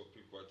 Is this what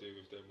people are doing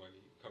with their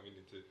money, coming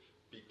into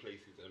big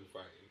places and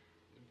fighting?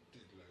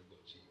 Disneyland's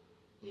not cheap.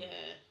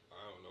 Yeah. I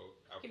don't know.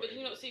 Yeah, but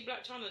did you not see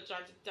Black China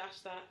tried to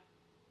dash that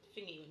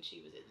thingy when she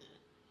was in there?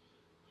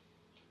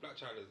 Black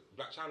China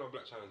or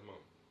Black China's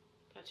mum?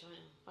 Black China.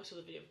 I saw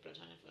the video of Black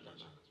China for Black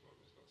that. China's mum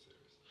is not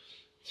serious.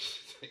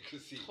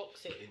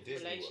 Toxic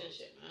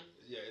relationship, man.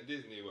 Yeah, in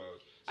Disney World.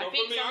 So I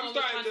think for me, I'm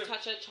starting to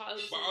touch a child.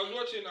 But I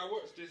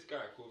watched this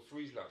guy called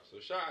Freeze Love. So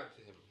shout out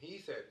to him.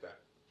 He said that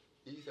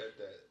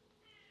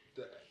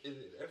the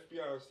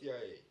FBI or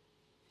CIA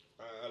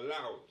are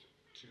allowed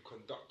to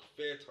conduct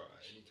theatre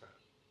at any time.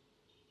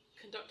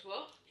 Conduct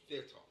what?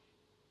 Theatre.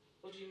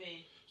 What do you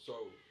mean?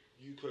 So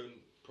you can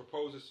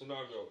propose a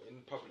scenario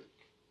in public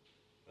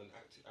and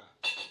act it out.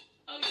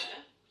 Oh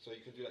yeah. So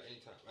you can do that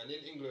anytime. And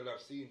in England, I've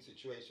seen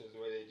situations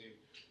where they do.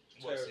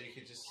 So you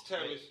could just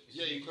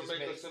you can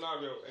make a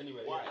scenario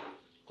anyway. Why?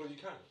 Because you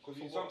can. Because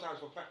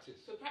sometimes for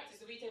practice. For practice,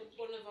 we did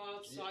one of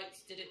our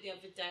sites did it the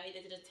other day.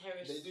 They did a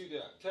terrorist. They do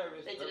that.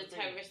 Terrorist. They did a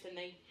terrorist and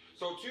they.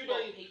 So 2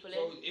 days.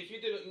 So if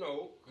you didn't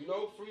know, you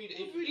know, 3 days.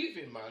 What are you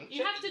living, man?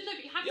 You have to know.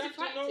 You have to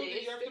practice.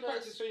 You have to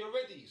practice so you're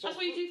ready. So that's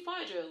why you do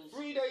fire drills.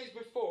 3 days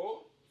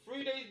before.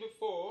 3 days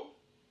before.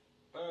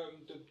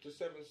 The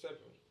 7/7.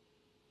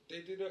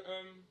 They did a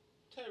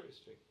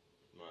terrorist thing.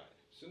 Right.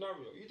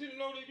 Scenario. You didn't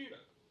know they do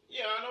that.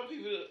 Yeah, I know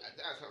people that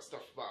kind of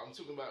stuff, but I'm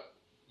talking about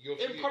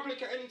in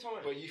public at any time.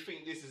 But you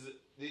think this is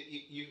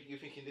you're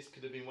thinking this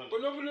could have been one.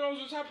 But nobody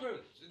knows what's happened.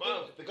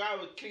 Well, the guy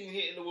was clean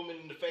hitting the woman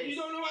in the face. You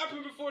don't know what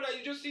happened before that.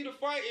 You just see the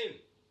fighting.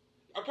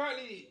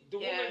 Apparently, the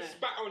woman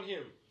spat on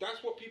him.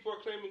 That's what people are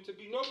claiming to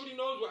be. Nobody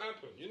knows what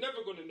happened. You're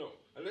never gonna know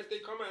unless they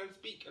come out and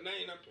speak, and that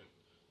ain't happened.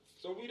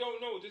 So we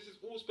don't know. This is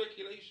all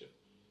speculation.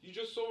 You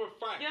just saw a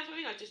fight. Yeah, that's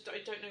what I mean. I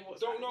don't know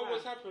what's Don't know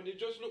what's happened. It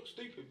just looks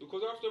stupid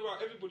because after a while,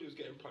 everybody was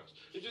getting punched.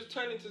 It just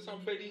turned into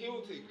some Benny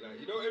Hill thing. Like,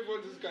 you know,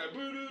 everyone's just going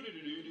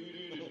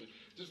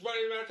just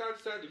running around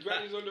outside. The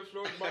granny's on the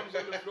floor, the mum's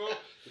on the floor,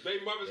 the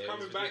baby mother's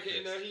coming back,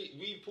 getting her heat.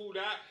 We pulled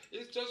out.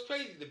 It's just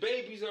crazy. The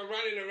babies are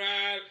running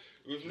around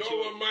with no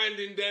one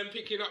minding them,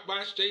 picking up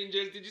by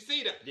strangers. Did you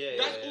see that? Yeah.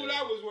 That's all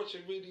I was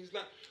watching. Really, it's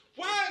like.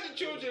 Why are the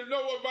children?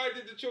 No one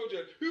minded the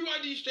children. Who are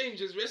these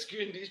strangers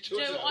rescuing these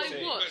children? So I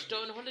watched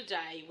on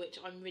holiday, which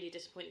I'm really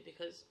disappointed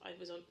because I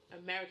was on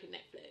American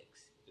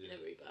Netflix in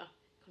Aruba.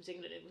 Comes to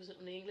England, it wasn't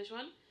on the English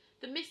one.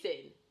 The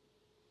Missing.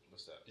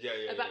 What's that?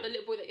 Yeah. About the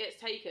little boy that gets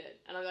taken,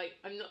 and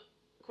I'm not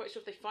quite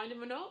sure if they find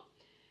him or not.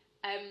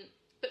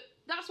 But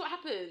that's what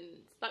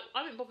happens. Like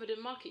I went bothered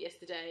in market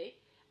yesterday,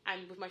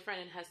 and with my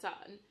friend and her son,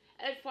 and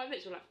every 5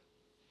 minutes we're like,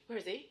 "Where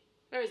is he?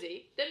 Where is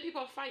he?" Then people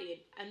are fighting,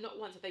 and not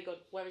once have they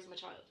gone, "Where is my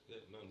child?" Yeah,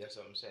 no. That's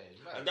what I'm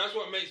saying. And that's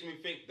what makes me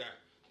think that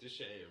this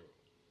shit ain't real.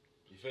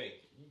 You think?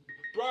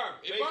 Bruh,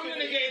 if I'm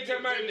gonna get into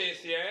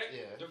madness,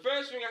 yeah, the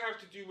first thing I have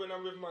to do when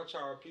I'm with my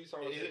child, please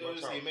someone take my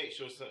child. Make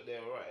sure they're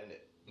alright,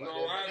 innit?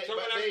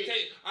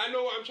 I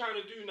know what I'm trying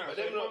to do now. But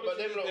them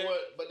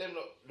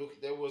not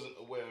look. They wasn't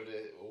aware of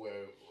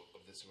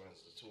the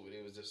surroundings at all.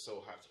 It was just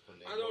so hyped upon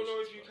their I don't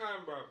know if you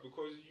can, bruv,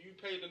 because you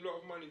paid a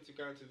lot of money to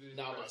go into this.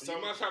 No, but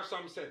you must have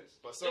some sense.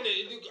 But some,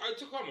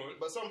 come on.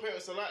 But some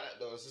parents are like that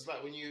though. It's just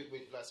like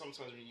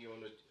sometimes when you're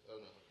on the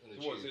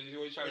tube.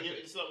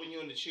 It's like when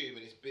you're on the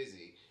tube and it's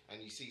busy, and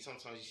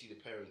sometimes you see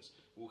the parents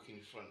walking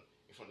in front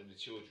of the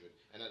children,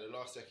 and at the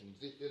last second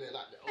they're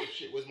like, "Oh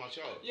shit, where's my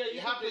child?" Yeah,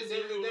 it happens.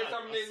 There's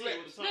something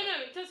neglect. No,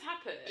 it does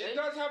happen. It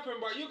does happen,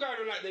 but you're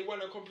going on like they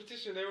won a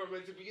competition. They weren't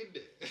meant to be in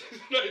there.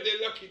 Like they're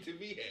lucky to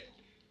be here.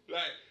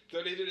 Like,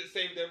 so they didn't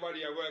save their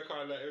money and work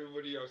hard like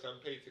everybody else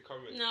and pay to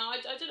come in. No, I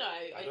don't know.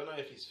 I don't know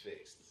if it's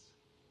fixed.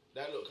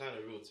 That looked kind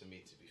of real to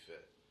me, to be fair.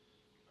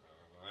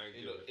 I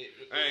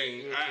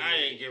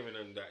ain't giving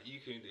them that. You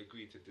can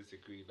agree to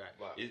disagree. Like,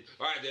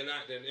 alright then.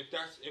 If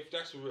that's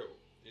real,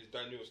 is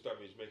Daniel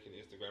Sturridge making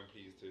Instagram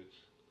pleas to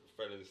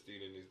felons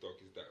stealing his dog?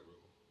 Is that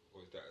real,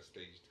 or is that a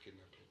staged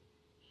kidnapping?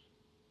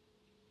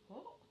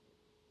 What?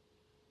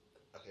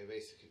 Okay,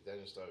 basically,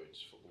 Daniel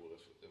Sturridge,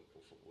 footballer.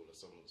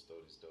 Someone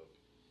stole his dog.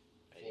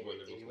 And he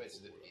went to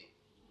the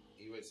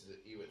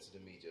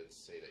media to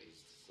say that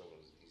he's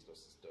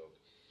lost his dog,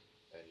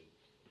 and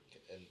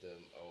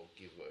I'll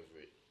give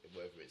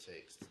whatever it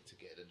takes to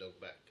get the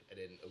dog back. And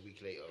then a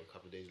week later, a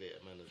couple of days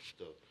later, man lost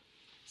the dog.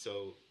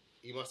 So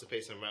he must have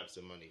paid some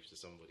ransom money to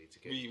somebody to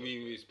get.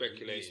 We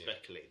speculate. We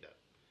speculate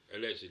that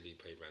allegedly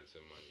paid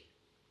ransom money.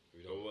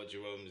 But what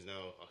Jerome is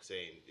now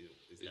saying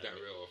is that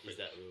real or fake? Is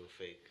that real or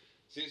fake?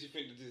 Since you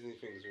think the Disney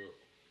thing is real.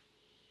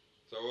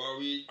 So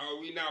are we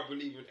now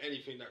believing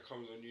anything that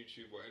comes on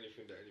YouTube or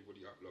anything that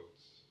anybody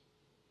uploads?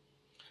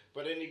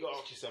 But then you got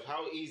to ask yourself,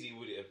 how easy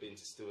would it have been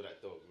to steal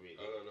that dog, really?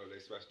 I don't know, they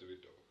smashed the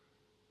window.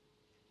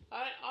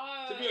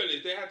 To be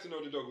honest, they had to know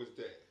the dog was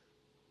there.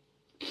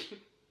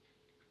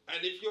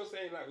 And if you're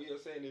saying like what you're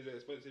saying is an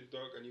expensive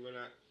dog and you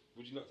went out,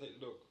 would you not take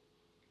the dog?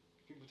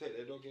 People take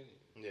their dog, innit?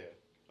 Yeah,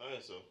 I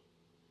think so.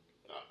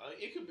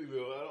 It could be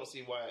real. I don't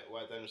see why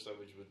Daniel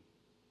Savage would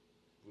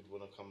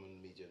want to come on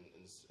the media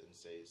and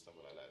say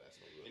something like that. That's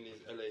not real. In his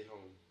LA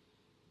home.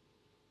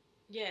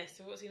 Yeah,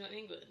 so what's he not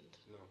in England?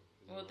 No.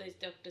 Well, this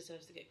dog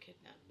deserves to get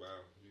kidnapped.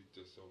 Wow, you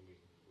just told me.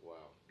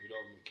 Wow. You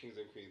don't, Kings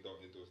and Queens don't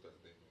endorse that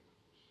thing.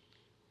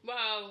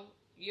 Well,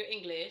 you're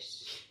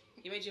English.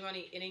 You made your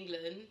money in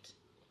England.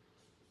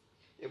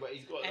 Yeah, but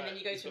he's got. And then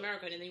you go to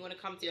America and then you want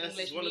to come to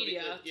English one of the-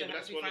 media yeah, to but help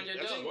that's you one find of- your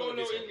that's dog. He one didn't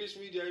go of no his- English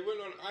media. He went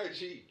on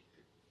IG.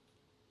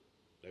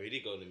 No, he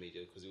did go on the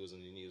media because he was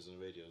on the news on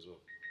the radio as well.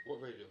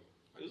 What radio?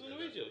 He was on the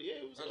radio.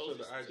 Yeah, it was That's on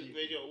on the the IG.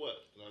 radio at work.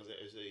 And I was like,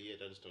 yeah,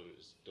 Dan's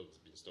dog's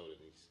been stolen.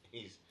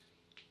 He's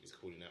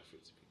calling out for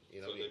it to people. You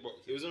know So what I they mean?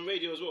 boxed It was on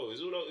radio as well.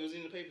 It was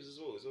in the papers as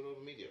well. It was all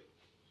over media.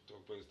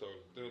 Dog been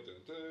stolen. Who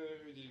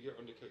did you get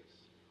on the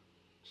case?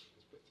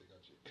 Inspector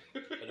Gadget.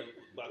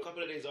 But a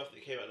couple of days after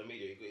it came out in the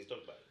media, he got his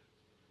dog back.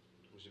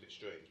 Which is a bit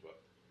strange, but...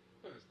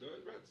 That's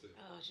not bad, sir.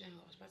 Oh, do you know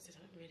what? I was about to say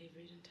something really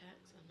rude in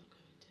text. I'm not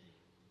going to.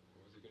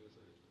 What was he going to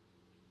say?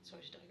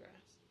 Sorry to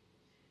digress.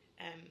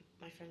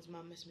 My friend's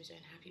mum messaged me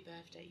saying, "Happy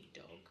birthday, you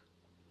dog."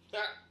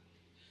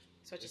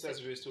 So I Just just as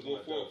said, we was talking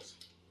about dogs.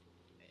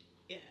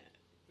 yeah.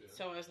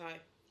 So I was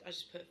like, I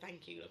just put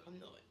thank you. Look, I'm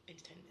not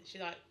entertaining this. She's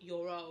like,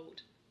 "You're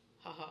old."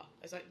 Haha.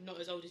 I was like, "Not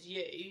as old as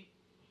you."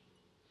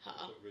 Ha.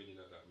 Not really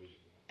not that mean.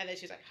 And then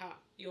she's like, "Ha,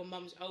 your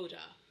mum's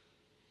older."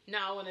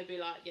 Now I want to be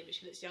like, "Yeah, but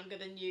she looks younger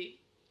than you."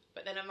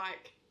 But then I'm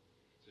like,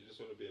 So you just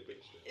want to be a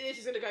bitch then? this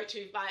is gonna go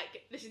too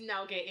like this is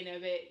now getting a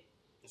bit.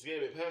 It's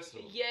getting a bit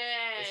personal.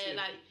 Yeah,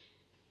 like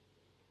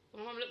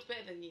my mum looks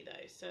better than you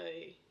though. So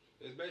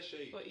There's bad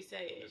shade. what are you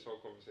saying? This whole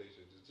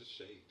conversation is just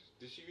shade.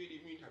 Did she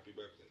really mean happy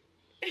birthday?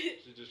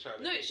 She just trying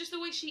to. No, it's just the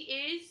way she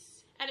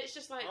is, and it's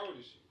just like How old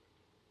is she?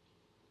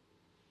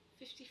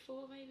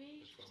 54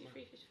 maybe, That's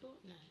 53, 54.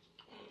 No.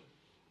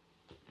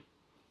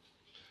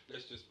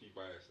 Let's just be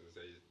biased and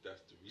say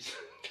that's the reason.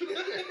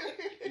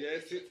 Yeah,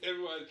 since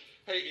everyone's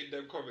hating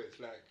them comments,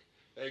 like,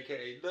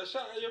 aka, no,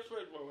 shout out your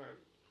friend, my man.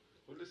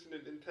 I'm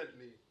listening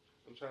intently.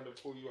 I'm trying to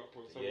pull you up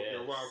on some of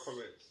your wild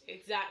comments.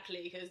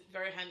 Exactly, because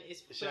Verohan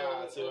is. Shout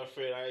out to my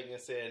friend, I ain't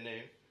gonna say her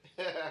name.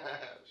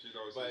 She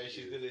knows But who if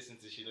she's is. gonna listen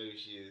to, she knows who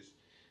she is.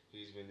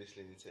 Who's been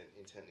listening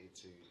intently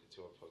to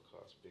our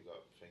podcast. Big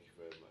up, thank you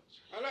very much.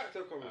 I liked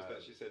her comments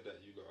that she said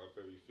that you got a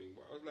very thing,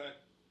 but I was like,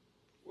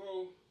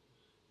 well,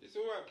 it's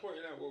alright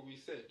pointing out what we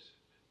said.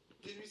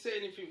 Did we say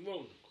anything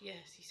wrong?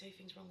 Yes, you say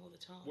things wrong all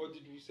the time. What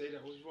did we say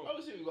that was wrong?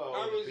 Obviously, we got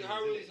How our is opinions,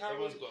 innit? how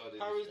Everyone's is got our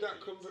how is that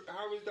opinions.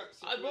 how is that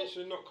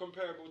situation not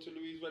comparable to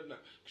Louise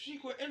Redknapp?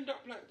 She could end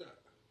up like that.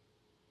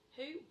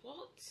 Who?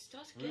 What?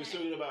 Start We again. were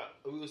talking about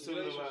Louise.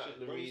 When we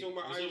were talking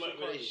about Aisha Curry.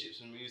 Relationships,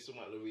 and we were talking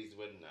about Louise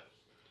Redknapp.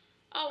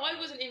 Oh, I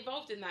wasn't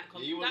involved in that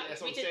You wasn't-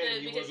 that's what I'm we did saying,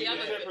 the you we did the wasn't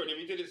other. there. Separately,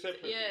 we did it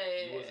separately.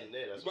 Yeah. You wasn't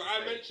there. That's But what I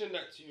I'm saying. mentioned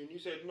that to you, and you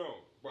said no.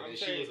 But And I'm then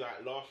she saying, was like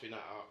laughing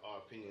at our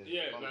opinions.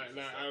 Yeah, and comments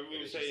like, and stuff. we And were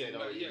then she saying, said,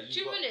 like, yeah. Do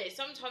you want it?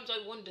 Sometimes I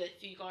wonder if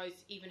you guys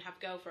even have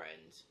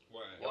girlfriends.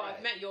 why? Well, Why?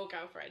 I've met your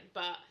girlfriend,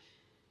 but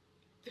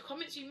the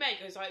comments you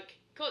make, I was like,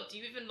 God, do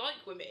you even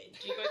like women?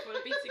 Do you guys want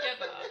to be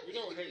together? We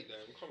don't hate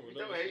them. Come on, We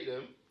don't hate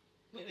them.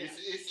 Women It's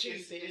are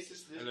stupid.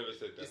 just I never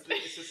said that. it's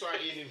the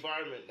society and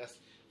environment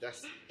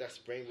that's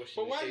brainwashing.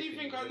 But why and do you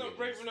shaping think I'm women not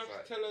brave in enough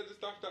to society. tell her the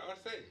stuff that I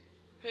say?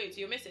 Who? To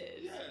your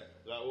missus? Yeah.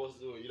 Like what's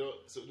the you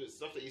don't so the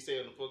stuff that you say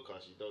on the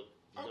podcast you don't.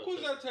 Of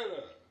course I tell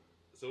her.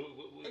 So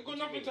what I've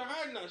got nothing to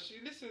hide now. She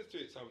listens to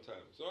it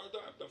sometimes, so I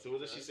don't have nothing. So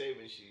what does to she hide. say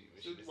when she?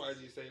 So why do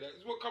you say that?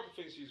 There's one couple of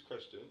things she's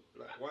questioned.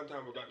 Like one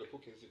time about the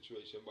cooking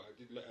situation, but I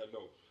did let her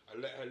know. I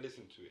let her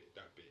listen to it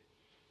that bit,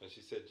 and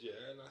she said yeah,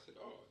 and I said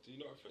oh, do you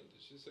not offended?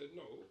 She said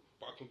no,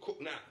 but I can cook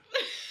now.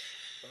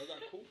 So I was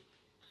like cool,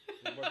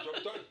 my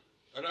job done.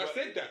 And I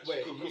said that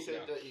Wait, she could you cook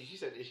said now. that you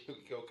said that she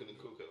couldn't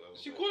cook at that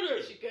She point.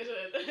 couldn't. She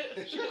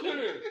couldn't. She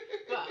couldn't.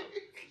 Well,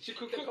 She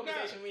could the cook now.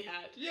 conversation we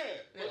had. Yeah,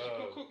 but she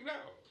could cook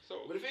now.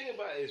 So But the thing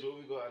about it is, what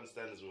we got to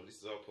understand as well,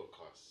 this is our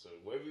podcast, so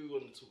whatever we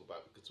want to talk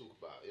about, we can talk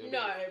about. You know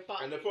what I mean? No, but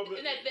And the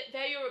problem-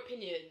 they're your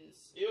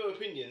opinions, Your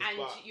opinions, and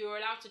but you're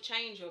allowed to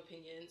change your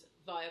opinions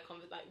via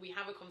like we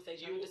have a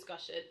conversation, have a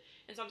discussion,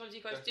 and sometimes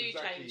you guys That's do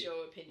exactly change it. your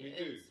we opinions.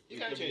 do. You We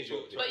can be change your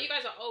talked But about. you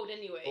guys are old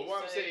anyway. But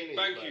what I'm so- saying is,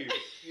 Thank like,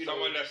 you. know,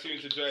 Someone that's soon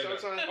to join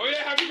us. sometimes- Oh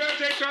yeah, happy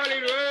birthday,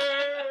 Charlie!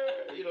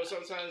 Way! you know,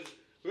 sometimes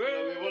you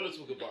know, we want to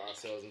talk about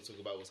ourselves and talk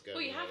about what's going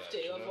Well, you on. have like to,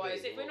 that, you know what I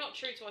otherwise, mean? if we're not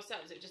true to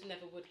ourselves, it just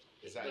never would.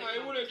 Exactly. No,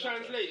 it wouldn't come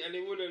translate, and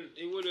it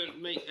wouldn't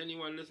make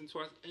anyone listen to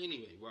us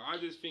anyway. Well, I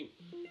just think,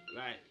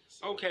 like,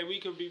 okay, we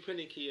can be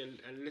finicky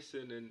and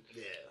listen and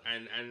Yeah.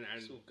 and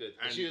It's all good.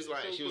 and And she was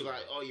like, it's all good.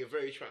 oh, you're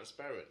very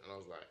transparent, and I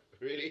was like,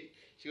 really?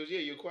 She goes, yeah,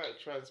 you're quite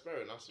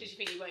transparent. I Did said, you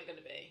think you weren't going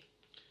to be?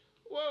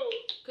 well,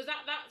 Because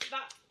that's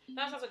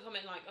like a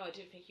comment like, oh, I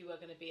didn't think you were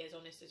going to be as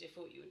honest as you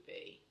thought you would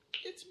be.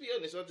 yeah, to be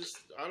honest,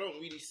 I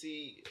don't really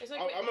see. It's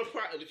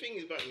like The thing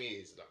is about me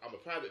is that I'm a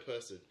private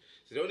person,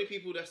 so the only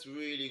people that's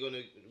really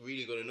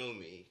gonna know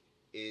me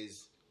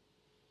is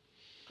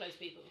Close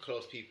people.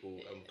 close people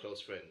Yeah. and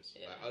close friends.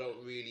 Yeah.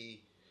 Like,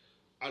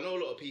 I know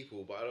a lot of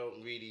people, but I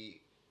don't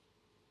really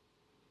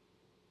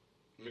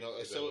You know,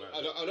 Mixed so with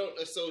them like I don't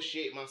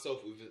associate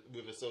myself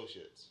with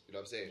associates. You know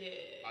what I'm saying?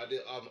 Yeah.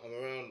 I'm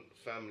around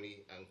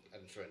family and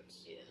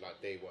friends, Yeah.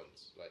 like day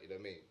ones, like, you know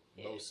what I mean,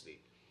 Yeah. mostly.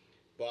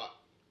 But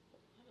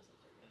That doesn't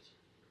feel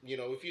good. you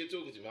know, if you're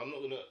talking to me, I'm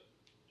not gonna.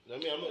 You know what I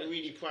mean, I'm not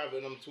really private,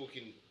 and I'm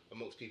talking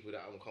amongst people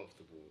that I'm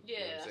comfortable. Yeah, you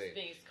know what I'm that's the saying?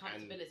 thing. It's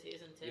comfortability,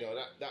 isn't it? You know,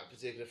 that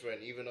particular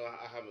friend, even though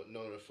I haven't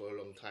known her for a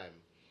long time,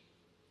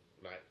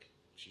 like,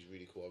 she's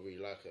really cool. I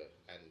really like her,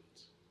 and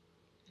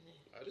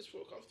I just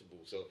feel comfortable.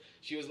 So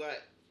she was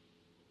like,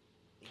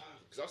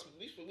 because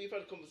we've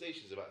had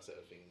conversations about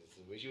certain things.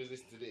 And when she was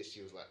listening to this,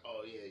 she was like,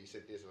 "Oh yeah, you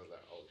said this," and I was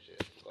like, "Oh shit,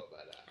 I forgot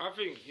about that." I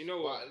think, you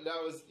know what? But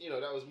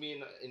that was me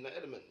in that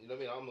element. You know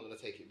what I mean? I'm not gonna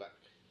take it back.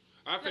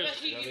 I No,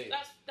 think,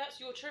 that's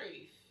your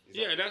truth.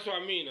 yeah, that's what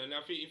I mean. And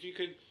I think if you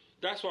could,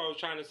 that's what I was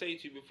trying to say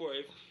to you before.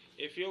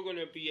 If you're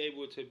gonna be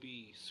able to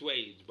be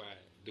swayed by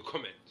the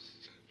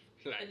comments,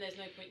 like, And there's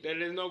no point. then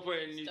there's no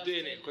point in you Stuff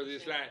doing doing it, because it,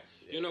 it's yeah. like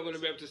you're not gonna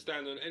be able to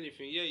stand on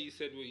anything. Yeah, you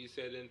said what you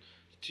said, and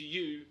to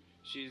you,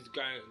 she's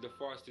going the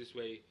fastest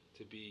way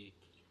to be,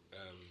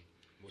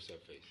 what's her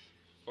face?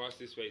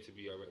 Fastest way to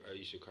be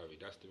Aisha Curry.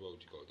 That's the road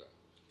you go down.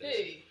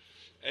 Who?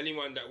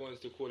 Anyone that wants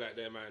to call out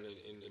their man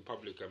in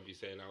public and be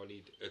saying, "I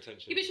need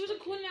attention." Yeah, but she wasn't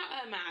calling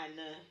out her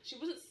man. She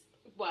wasn't.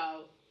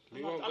 Well,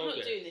 I'm not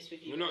doing this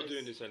with you. We're not guys.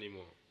 doing this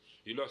anymore.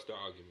 You lost the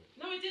argument.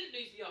 No, I didn't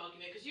lose the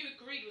argument because you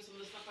agreed with some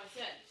of the stuff I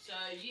said. So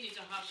you need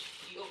to hush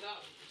your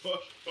gut.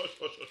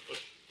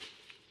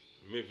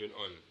 Moving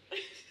on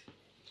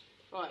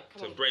Right,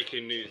 come to on.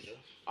 breaking news.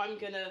 I'm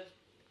gonna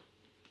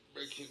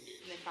Breaking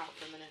news. snip out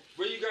for a minute.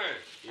 Where you going?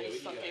 Yeah, I need to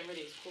where start you getting at?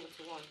 ready. It's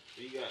 1:45.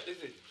 Who you got? Is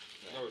it?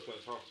 No, it's not.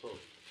 It's 12:30.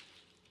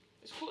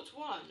 It's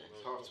 1:45.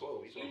 It's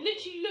 12:30. You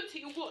literally looked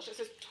at your watch that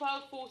says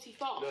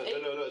 12:45.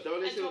 No. Don't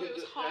listen told to me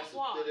it was half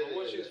one. My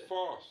watch is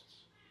fast.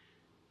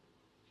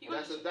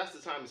 That's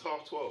the time. It's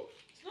 12:30.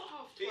 It's not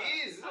half It 12.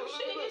 is. Oh No,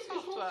 shit, no, it is it's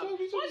half 12. 12.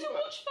 Why is your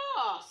watch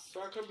fast?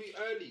 So I can be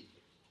early.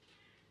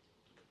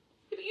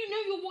 Yeah, but you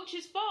know your watch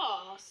is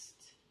fast.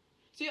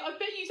 So I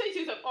bet you say to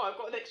yourself, "Oh, I've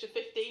got an extra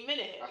 15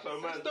 minutes." That's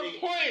what That's man the think-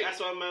 point. That's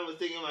what man was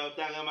thinking about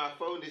down on my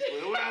phone this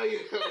morning. Where are you?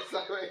 I was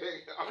like, wait.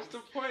 That's the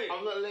point.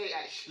 I'm not late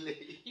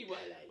actually. You were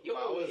late. You're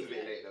But I was always a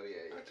bit late. late though,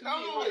 yeah.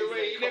 By the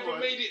way, you never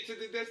made it to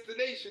the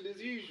destination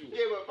as usual.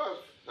 Yeah, but bro,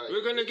 like,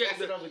 We're gonna get that's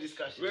the- another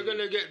discussion. We're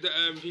gonna get the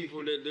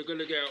people. They're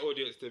gonna get our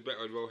audience to bet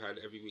on Rohan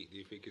every week. Do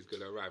you think he's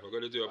gonna arrive? I'm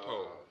gonna do a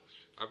poll.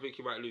 I think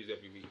he might lose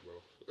every week,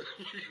 bro. I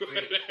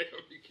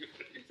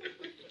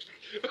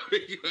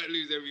think he might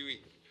lose every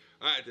week.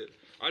 Alright then.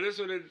 I just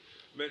want to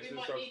We mention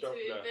might some need stuff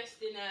to now. invest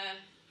in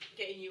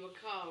getting you a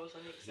car or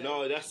something. So.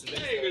 No, that's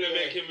That ain't gonna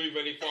make him move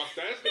any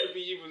faster. That's gonna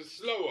be even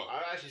slower.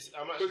 I'm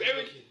actually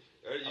every- looking.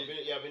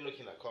 I've been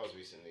looking at cars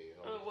recently.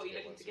 Oh, what are you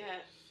looking to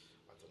get?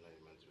 I don't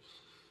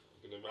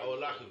know, man. I would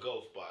like a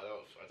Golf, but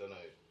I don't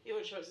know. Your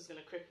insurance is going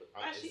to cripple.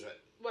 Actually,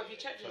 well, have you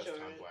checked first time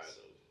insurance? buyer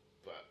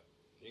though, but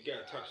You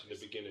get a touch in the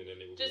beginning and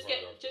it will Just be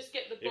get, hard after. just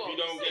get the If box. you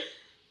don't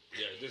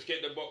get, just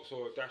get the box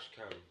or a dash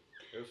cam.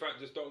 In fact,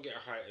 just don't get a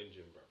high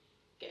engine, bro.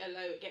 Get a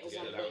low, get a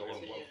yeah, 1.2.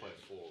 like yeah.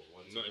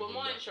 1.4. Not Well, even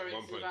my that. insurance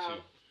is 1.2.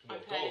 about. I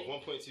What, pay.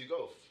 Golf? 1.2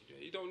 Golf? Yeah,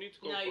 you don't need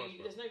to go No, fast,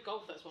 bro. there's no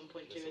Golf that's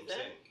 1.2, That's is what I'm there?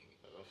 saying.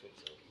 I don't think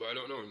so. But I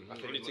don't know. I I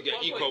think need to it get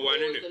might- Eco 1.4 One,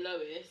 is innit? the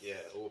lowest.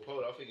 Yeah, or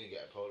Polo. I think you can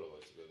get a Polo,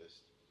 to be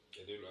honest.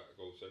 They do like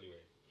golfs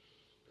anyway.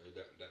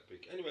 That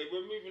big. Anyway,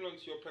 we're moving on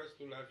to your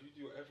personal life. You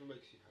do whatever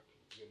makes you happy.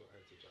 You're not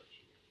here to judge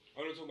you.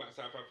 I want to talk about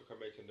South Africa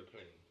making the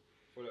plane.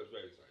 I thought that was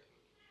very exciting.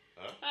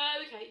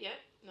 Okay, yeah.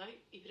 No,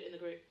 you put it in the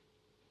group.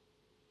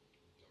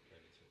 Not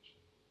paying attention.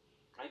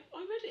 I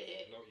read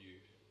it. Not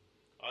you.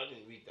 I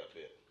didn't read that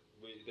bit.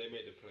 They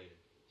made the plane.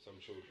 Some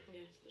children.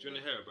 Yes. Do you want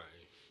to hear about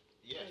it?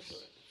 Yes.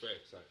 Go Very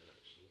exciting,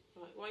 actually.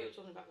 Right, while you're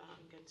talking about that,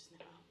 I'm going to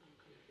snip out.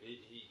 Okay.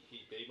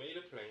 They made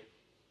a plane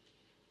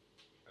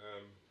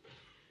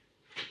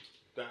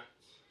that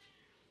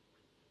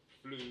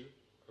flew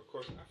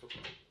across Africa.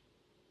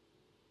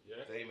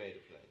 Yeah? They made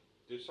a plane.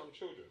 There's some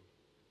children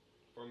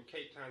from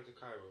Cape Town to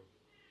Cairo.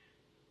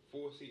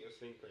 4-seater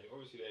sling plane.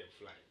 Obviously, they didn't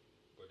fly,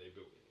 but they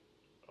built it.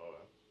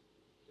 Alright.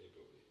 They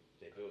built it.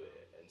 They built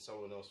it and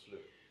someone else flew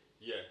it.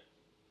 Yeah.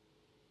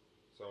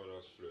 Someone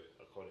else flew it.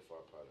 A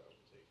qualified pilot, I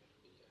would take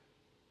it.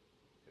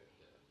 Yeah.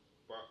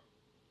 But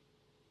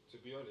to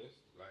be honest,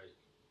 like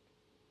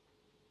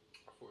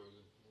I thought it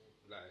was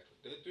like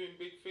they're doing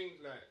big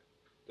things. Like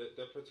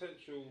the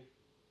potential,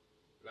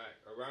 like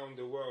around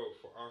the world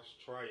for us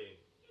trying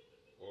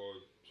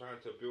or trying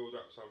to build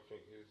up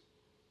something is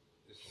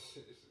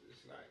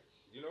it's like,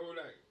 you know,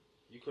 like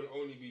you can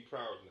only be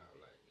proud now.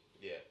 Like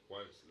Yeah.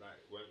 once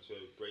we're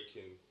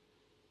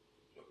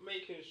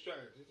making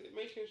strides. Is it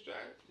making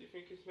strides? Do you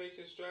think it's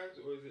making strides,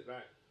 or is it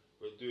like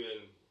we're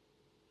doing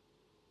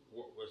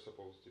what we're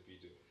supposed to be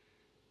doing?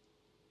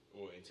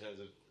 Or in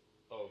terms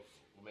of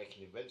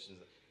making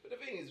inventions. But the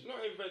thing is,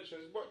 Not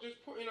inventions, but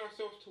just putting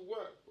ourselves to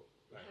work, bro.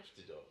 we have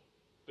to though.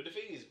 But the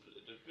thing is,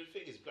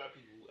 black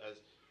people, as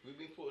we've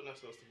been putting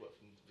ourselves to work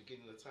from the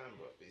beginning of time,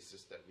 bro. It's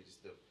just that we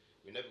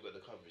never got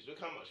the coverage.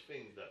 Look how much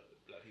things that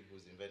black people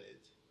has invented,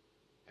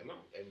 and No.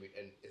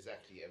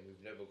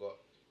 we've never got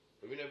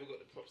but we never got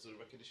the props or the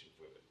recognition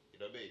for it.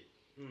 You know what I mean?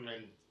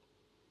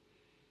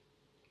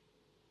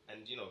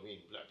 And you know what I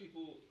mean? Black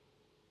people,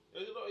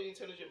 there's a lot of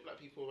intelligent black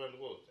people around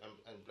the world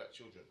and black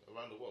children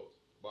around the world,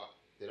 but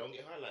they don't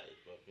get highlighted,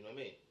 bro. You know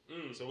what I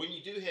mean? So when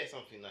you do hear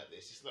something like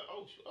this, it's like,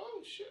 oh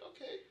shit,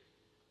 okay.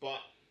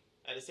 But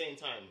at the same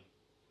time,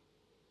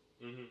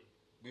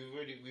 we've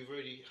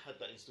already had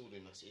that installed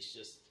in us. It's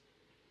just,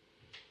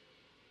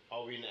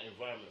 are we in that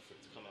environment for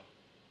it to come out?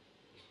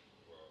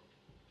 Well,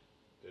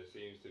 there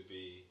seems to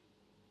be.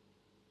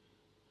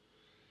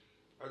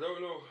 I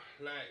don't know,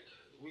 like,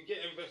 we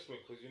get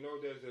investment because, you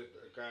know, there's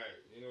a guy,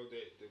 you know,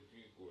 the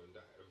Google and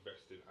that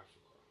invest in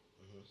Africa.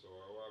 So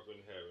what I've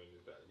been hearing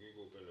is that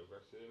Google been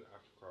investing in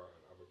Africa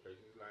and other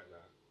places like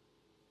that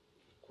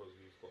because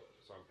we've got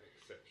some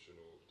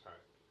exceptional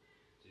type.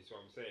 Do you see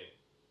what I'm saying?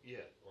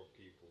 Yeah. Of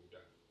people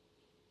that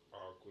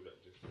are good at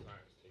this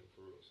science thing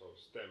for real. So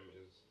STEM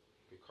is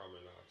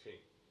becoming our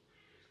thing.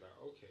 It's like,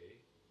 okay,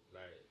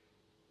 like,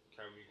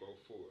 can we go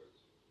forward?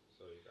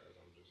 Sorry guys,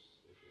 I'm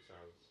just, if it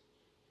sounds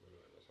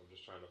monotonous, I'm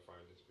just trying to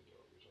find this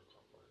video, which I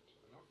can't find.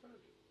 And I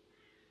found it.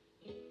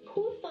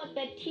 Who thought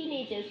that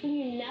teenagers who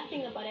knew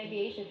nothing about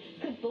aviation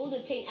could build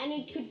a plane and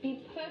it could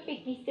be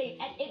perfectly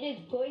safe and it is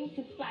going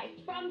to fly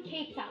from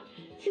Cape Town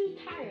to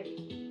Cairo?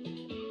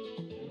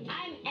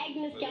 I'm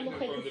Agnes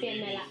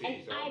Siamela and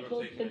I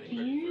built the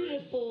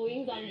beautiful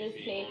wings on this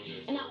plane,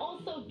 and I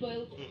also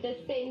built the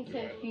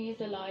center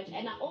fuselage,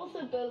 and I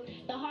also built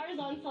the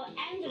horizontal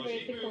and the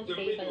vertical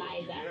stabilizer.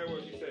 You hear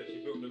what she said?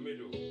 She built the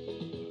middle.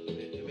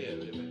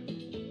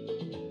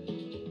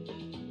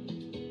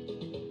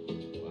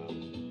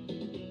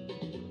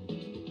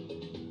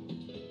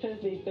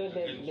 First they thought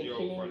that the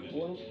plane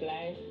won't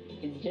fly,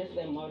 it's just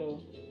a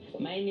model.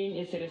 My name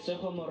is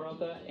Resoko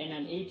Morocco and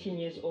I'm 18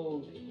 years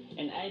old,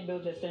 and I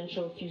built the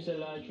central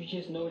fuselage, which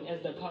is known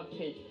as the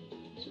cockpit.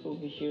 It's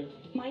over here.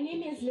 My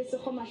name is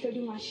Lesego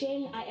Mahlodi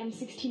Masheng. I am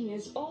 16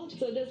 years old.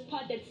 So this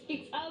part that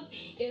sticks out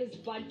is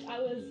what I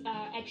was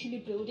actually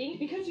building.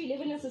 Because we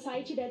live in a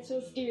society that's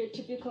so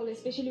stereotypical,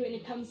 especially when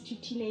it comes to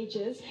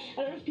teenagers,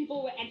 a lot of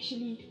people were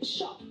actually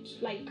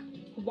shocked. Like,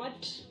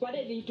 what are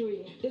they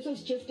doing? This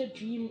was just a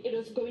dream. It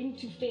was going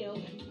to fail.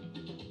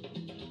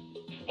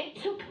 It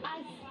took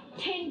us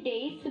 10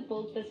 days to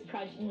build this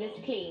plane.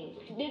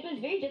 It was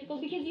very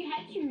difficult because you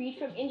had to read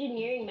from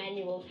engineering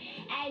manuals,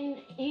 and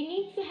you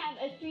need to have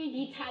a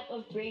 3D type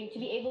of brain to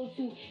be able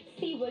to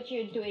see what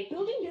you're doing.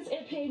 Building this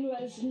airplane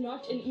was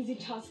not an easy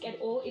task at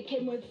all. It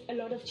came with a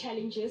lot of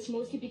challenges,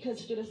 mostly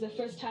because it was the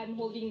first time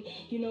holding,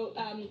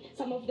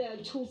 some of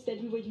the tools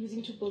that we were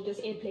using to build this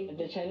airplane.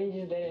 The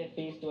challenges that I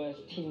faced was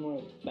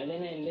teamwork, but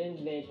then I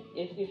learned that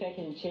if I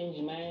can change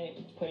my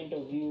point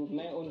of view,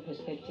 my own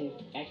perspective,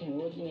 I can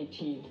work in a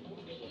team.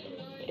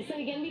 So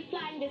we're going to be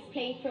flying this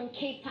plane from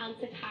Cape Town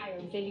to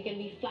Cairo. So we're going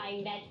to be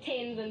flying that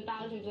tens and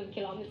thousands of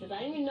kilometers. I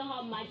don't even know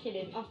how much it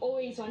is. I've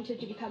always wanted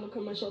to become a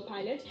commercial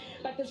pilot,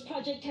 but this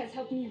project has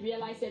helped me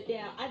realize that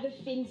there are other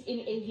things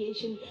in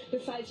aviation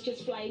besides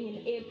just flying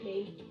an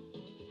airplane.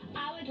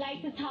 I would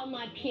like to tell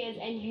my peers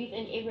and youth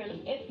and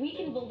everyone, if we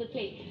can build a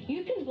plane,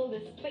 you can build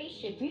a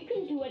spaceship. You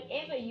can do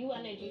whatever you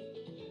want to do.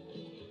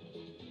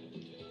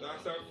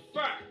 That's a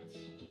fact.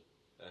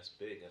 That's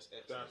big. That's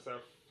excellent. That's a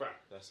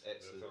fact. That's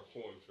excellent. There's a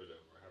horn for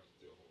them. I have to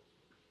do a horn.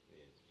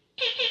 Yeah.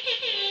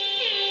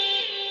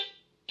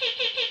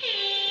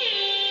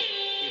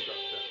 Big up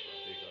that, bro.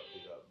 Big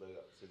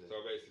up to them. So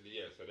basically,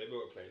 yeah. So they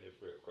built a plane. They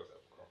flew it across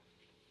Africa.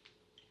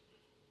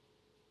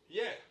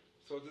 Yeah.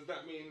 So does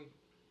that mean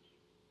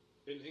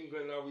in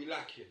England are we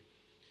lacking?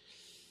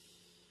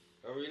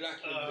 Are we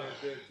lacking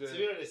the to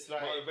be honest,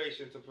 like,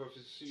 motivation to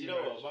pursue? Do you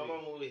know what? My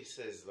mum always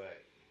says,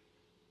 like,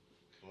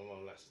 my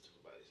mum likes to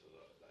talk about this a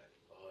lot. Like,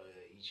 oh,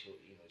 yeah,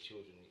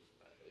 children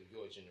of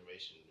your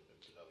generation,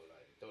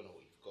 like, don't know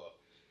what you've got,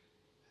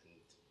 and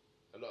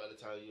a lot of the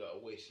time you're like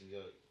wasting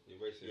your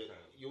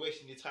time. You're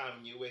wasting your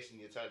time and you're wasting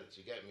your talent.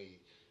 You get me?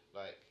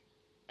 Like,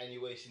 and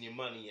you're wasting your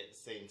money at the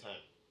same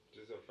time.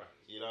 Just a fact.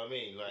 You know what I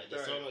mean? Like,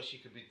 there's so much you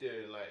could be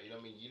doing. Like, you know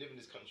what I mean? You live in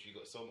this country, you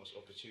got so much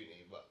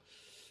opportunity, but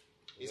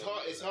it's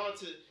hard. It's hard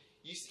to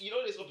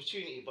there's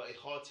opportunity, but it's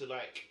hard to,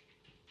 like,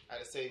 at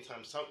the same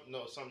time.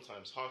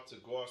 Sometimes hard to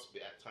grasp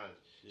it at times,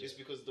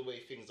 just because of the way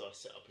things are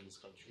set up in this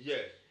country.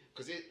 Yeah.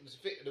 Because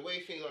the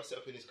way things are set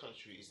up in this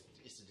country is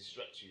to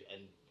distract you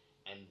and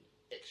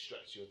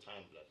extract your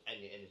time, blood, and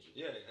your energy.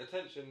 Yeah,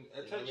 attention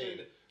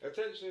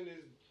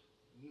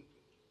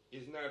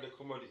is now the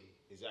commodity.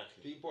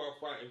 Exactly. People are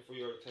fighting for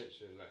your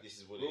attention. Like, this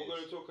is what we're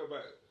going to talk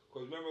about.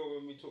 Because remember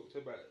when we talked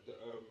about the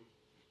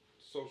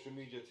social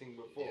media thing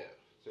before? Yeah.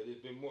 So there's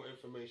been more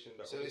information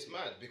that. So it's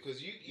mad because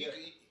you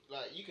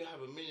can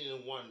have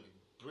 1,000,001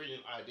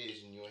 brilliant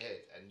ideas in your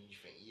head, and you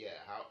think,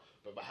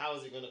 but how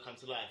is it going to come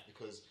to life?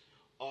 Because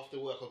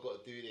after work I've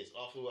got to do this.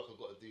 After work I've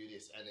got to do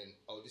this, and then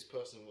this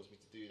person wants me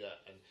to do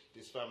that, and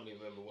this family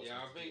member wants me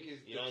to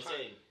do that. I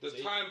think it's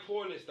the time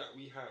poorness that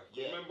we have.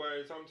 Yeah.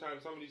 Remember,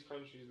 sometimes some of these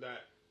countries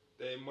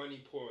they're money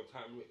poor and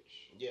time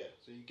rich. Yeah.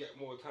 So you get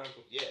more time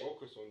to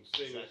focus on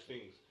serious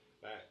things.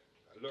 Like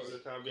A lot of the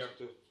time we have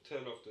to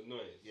turn off the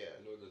noise Yeah.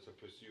 in order to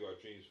pursue our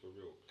dreams for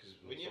real. Because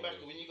when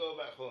you go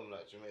back home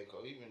like Jamaica,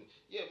 or even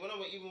when I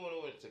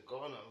went to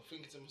Ghana, I'm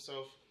thinking to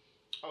myself,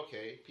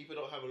 okay, people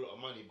don't have a lot of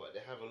money, but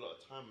they have a lot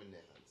of time in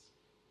their hands.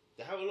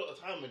 They have a lot of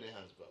time in their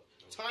hands, bro.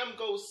 Time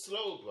goes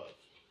slow, bro.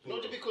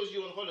 Not just because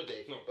you're on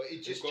holiday, but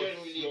it just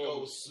generally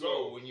goes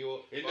slow when you're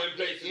in them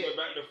places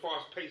about the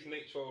fast-paced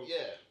nature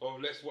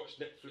of let's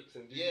watch Netflix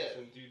and do this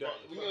and do that.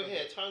 But when you're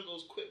here, time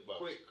goes quick, bro.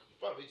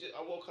 Bro,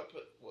 I woke up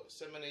at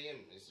 7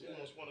 a.m. It's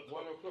almost 1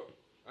 o'clock. 1 o'clock.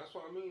 That's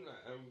what I mean. Like,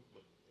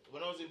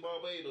 when I was in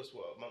Barbados,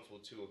 a month or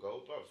two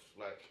ago, bruv,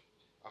 like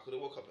I could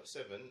have woke up at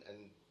 7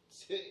 and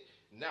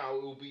now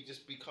it will be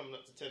coming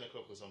up to 10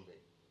 o'clock or something.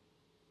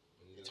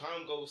 The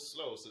time goes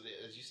slow, so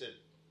as you said,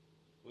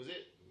 was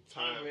it?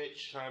 Time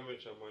rich and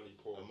money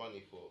poor.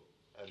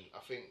 And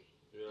I think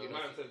a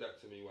man said that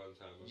to me one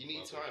time. You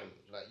need time.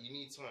 Like you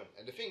need time.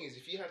 And the thing is,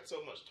 if you had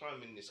so much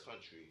time in this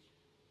country,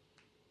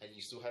 and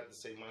you still had the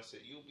same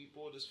mindset, you'll be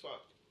bored as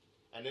fuck.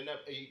 And then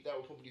that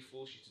will probably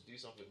force you to do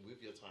something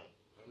with your time.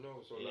 I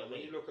know. So like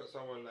when you look at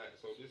someone like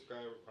this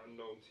guy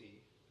Unknown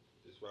T,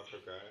 this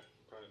rapper guy,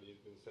 apparently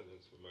he's been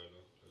sentenced for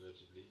murder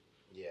allegedly.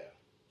 Yeah.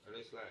 And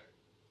it's like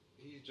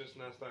he's just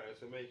now starting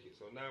to make it.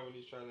 So now when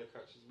he's trying to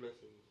catch his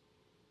blessings,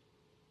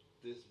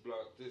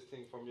 this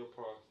thing from your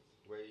past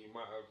where you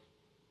might have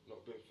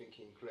not been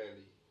thinking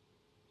clearly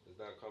has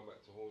now come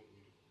back to haunt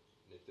you.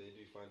 And if they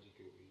do find you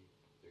guilty,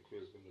 your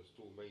career's going to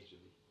stall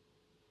majorly.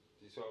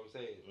 Do you see what I'm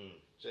saying?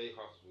 J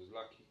Hus was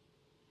lucky.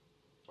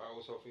 But I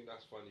also think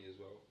that's funny as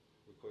well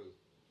because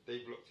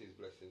they blocked his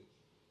blessings.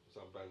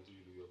 Some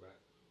bandulu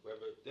about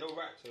whether they were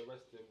right to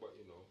arrest him, but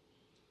you know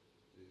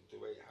the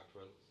way it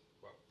happens.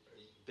 But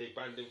they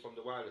banned him from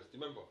the wireless.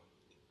 Do you remember?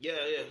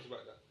 Yeah.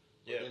 About that.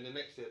 But then the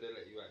next year they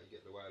let you out, you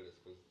get the wireless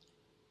because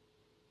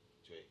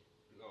Drake.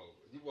 No,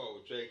 well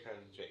Drake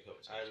and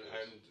helped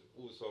and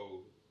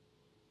also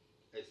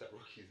ASAP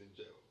Rocky's in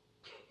jail.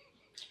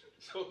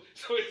 so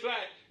it's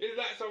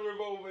like some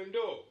revolving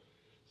door.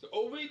 So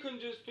we can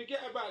just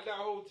forget about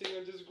that whole thing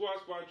and just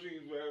grasp our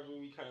dreams wherever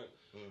we can.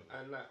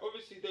 And like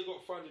obviously they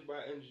got funded by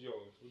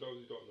NGO. For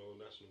those who don't know,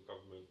 national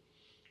government,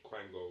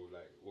 Quango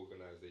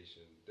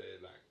organisation.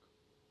 They're like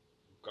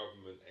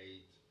government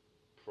aid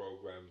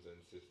programs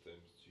and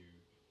systems to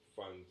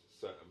fund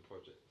certain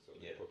projects. So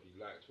they probably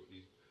liked what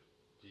these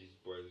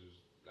boys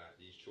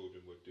these children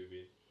were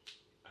doing,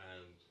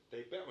 and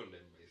they bet on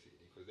them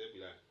basically because they'd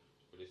be like,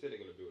 well, they said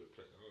they're gonna build a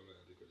plate. I don't know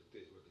how they're gonna do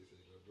it, but they said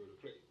they're gonna build a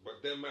plate.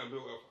 But them man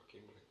built a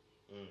fucking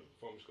plate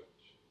from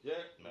scratch.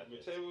 Yeah,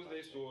 materials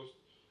they sourced,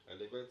 and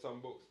they read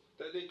some books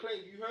that they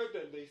claimed. You heard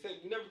them. They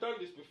said we never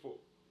done this before.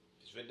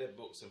 Just read their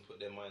books and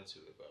put their mind to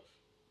it, bruv.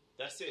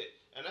 That's it,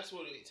 and that's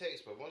what it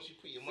takes, bro. Once you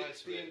put your mind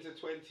to it, 16 to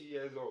 20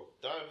 years old,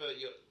 divert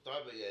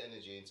your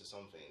energy into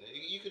something.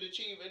 You could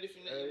achieve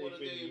anything that you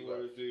want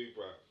to do,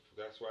 bro.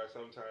 That's why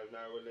sometimes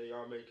now when they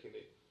are making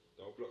it,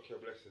 don't block your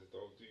blessings.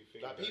 Don't do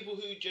things like people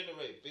who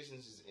generate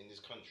businesses in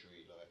this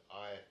country.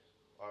 Like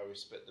I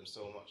respect them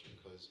so much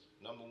because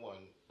number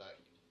one,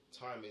 like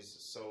time is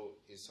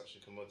such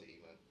a commodity,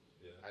 man.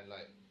 Yeah. And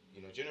like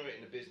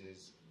generating a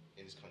business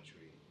in this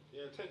country.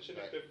 Yeah, attention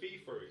is the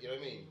fee for it. You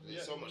know what I mean?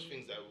 There's so much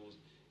things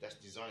that's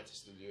designed to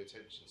steal your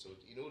attention. So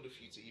in order for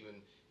you to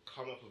even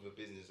come up with a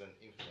business and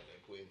implement it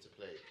and put it into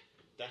play,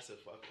 that's a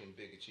fucking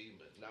big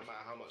achievement. No matter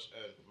how much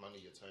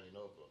money you're turning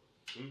over.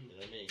 You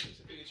know what I mean?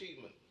 It's a big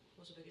achievement.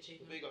 What's a big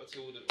achievement? Big up to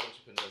all the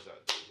entrepreneurs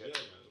out there.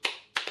 Yeah, man.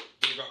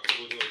 Big up to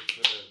all the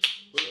entrepreneurs.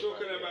 We're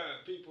talking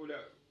about people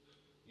that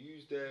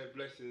use their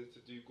blessings to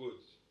do good.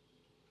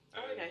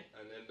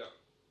 And end up,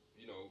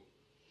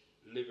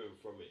 living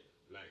from it.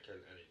 Like, and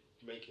it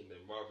making them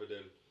rather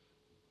than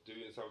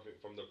doing something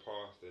from the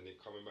past and it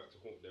coming back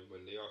to haunt them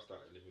when they are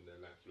starting living their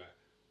life like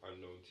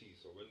Unknown T.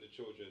 So when the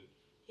children...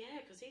 Yeah,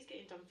 because he's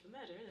getting done for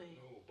murder, isn't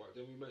he? No, but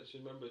then we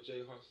mentioned, remember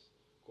J Hus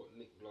got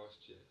nicked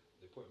last year.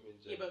 They put him in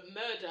jail. Yeah, but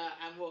murder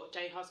and what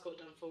J Hus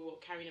got done for what?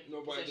 Carrying a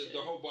possession?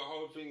 No, but the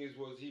whole thing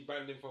was he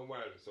banned him from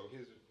wireless, so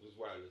his was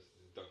wireless.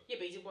 It's done. Yeah,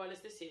 but he's in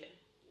wireless this year.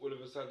 All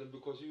of a sudden,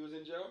 because he was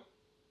in jail?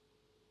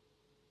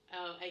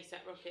 Oh,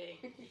 ASAP Rocky.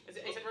 Is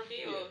it ASAP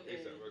Rocky or? Yeah,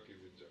 ASAP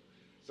Rocky's in jail.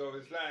 So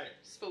it's like...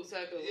 It's full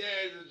circle.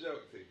 Yeah, it's a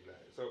joke thing.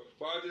 Like, so,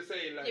 but I was just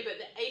saying like... Yeah,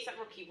 but the ASAP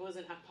Rocky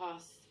wasn't a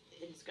past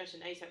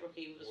indiscretion. ASAP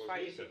Rocky was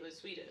fighting people in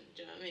Sweden.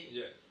 Do you know what I mean?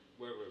 Yeah.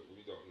 Whether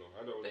we don't know.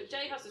 I don't. But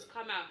J Hus has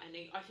come out and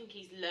I think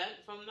he's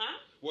learnt from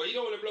that. Well, he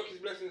don't want to block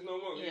his blessings no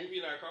more. Yeah. He'd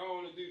be like, I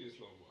don't want to do this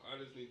no more. I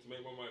just need to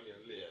make my money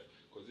and live.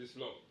 Because it's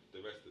long,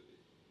 the rest of it.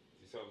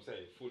 You see what I'm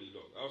saying? Fully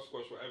long. I'll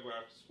squash whatever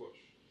I have to squash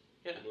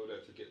in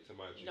order to get to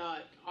my dream.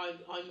 Like, I'm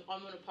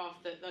on a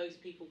path that those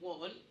people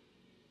want.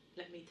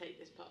 Let me take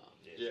this path.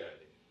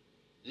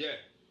 Yeah,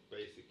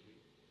 basically.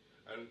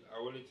 And I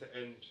wanted to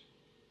end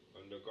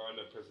on the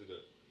Ghana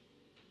president.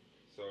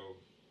 So,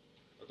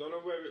 I don't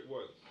know where it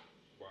was,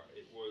 but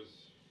it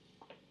was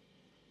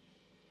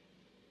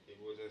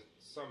a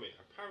summit.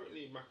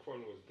 Apparently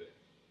Macron was there.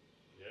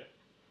 Yeah?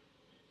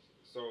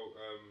 So,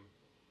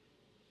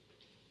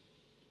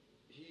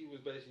 he was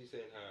basically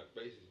saying how,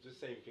 basically,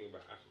 just same thing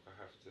about Africa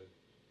have to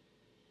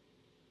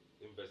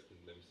invest in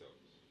themselves.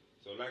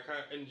 So like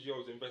how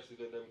NGOs invested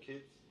in them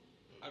kids,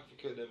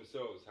 Africa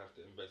themselves have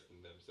to invest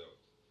in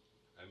themselves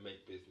and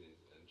make business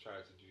and try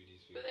to do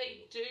these things. But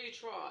they do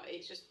try.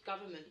 It's just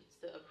governments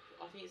that are,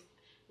 I think it's,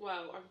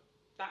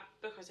 that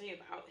book I was telling you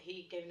about,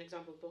 he gave an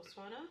example of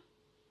Botswana.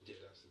 Yeah,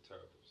 that's a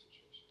terrible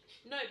situation.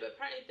 No, but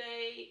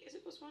apparently is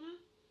it Botswana?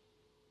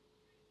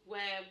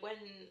 Where it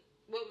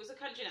was a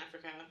country in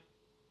Africa.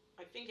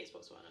 I think it's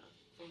Botswana,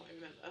 from what I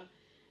remember.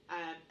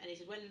 And he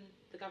said when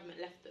the government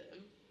left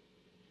them,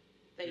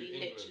 they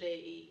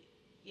literally,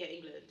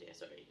 England, left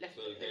so them.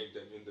 So gave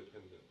them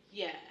independence.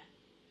 Yeah,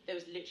 there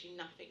was literally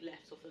nothing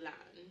left of the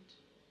land.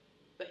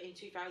 But in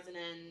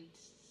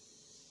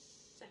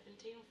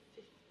 2017 or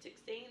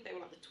 16, they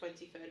were like the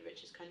 23rd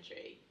richest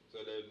country.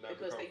 So they've now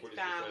because become they fully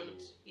found,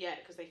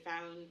 sustainable. because they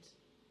found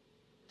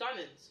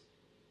diamonds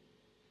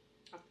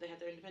after they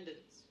had their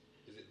independence.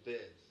 Is it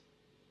theirs?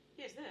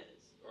 Yes,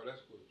 theirs. Oh,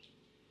 that's good.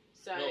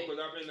 So no, because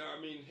I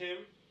mean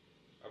him.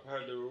 I've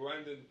heard the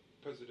Rwandan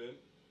president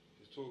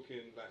is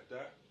talking like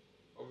that.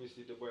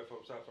 Obviously, the boy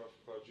from South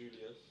Africa,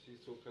 Julius,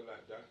 he's talking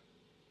like that.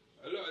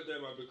 A lot of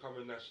them are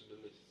becoming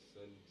nationalists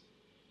and.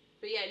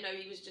 But yeah, no,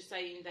 he was just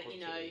saying that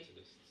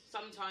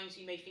sometimes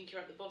you may think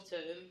you're at the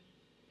bottom,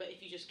 but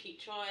if you just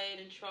keep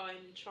trying and trying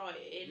and trying,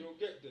 you'll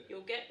get there.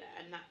 You'll get there,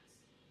 and that's.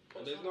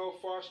 And there's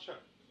no fast track.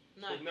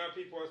 No. Because now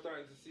people are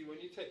starting to see when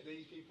you take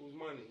these people's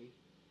money.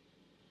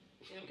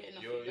 You're not getting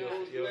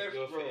nothing you're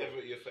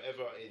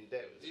forever in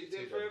debt.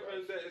 They're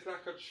forever in debt. It's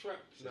like a trap.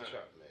 It's a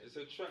trap, man. It's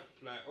a trap.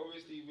 Like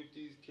obviously with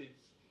these kids,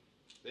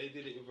 they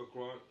did it with a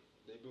grant.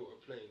 They built a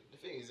plane. The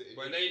thing is,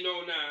 but they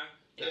know now.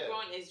 The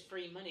grant is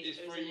free money.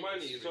 It's free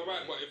money. It's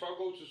alright. But if I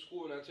go to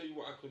school and I tell you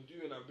what I can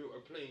do and I built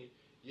a plane,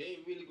 you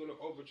ain't really gonna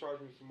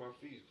overcharge me for my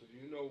fees because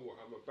you know what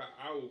I'm about.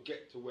 I will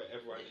get to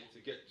wherever I need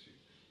to get to.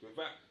 With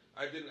that,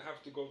 I didn't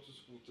have to go to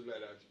school to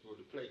learn how to build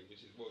a plane,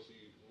 which is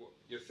mostly what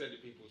you're sending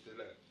people to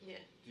learn.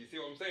 Yeah. Do you see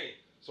what I'm saying?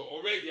 So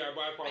already I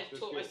bypassed the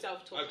skill. I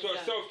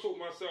self-taught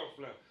myself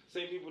now.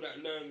 Same people that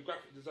learn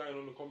graphic design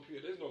on the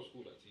computer, there's no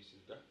school that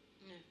teaches that.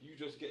 Yeah. You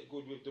just get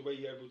good with the way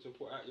you're able to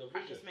put out your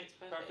vision. Practice makes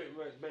perfect.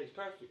 Makes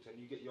perfect, and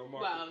you get your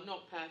market. Well,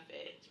 not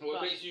perfect. Well,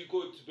 it makes you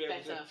good to be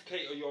able better. to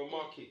cater your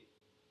market.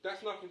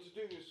 That's nothing to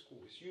do with school.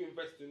 It's you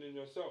investing in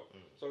yourself.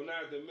 So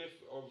now the myth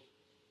of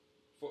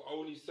for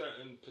only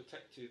certain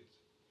protected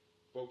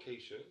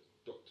vocations,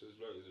 doctors,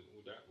 lawyers, and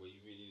all that, where you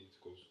really need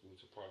to go to school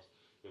to pass,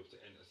 be able to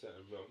enter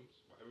certain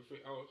realms. But everything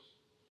else,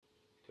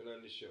 you can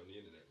learn this shit on the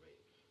internet, mate.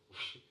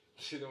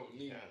 You don't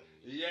need.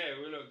 Yeah,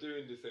 we're not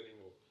doing this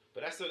anymore.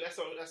 But that's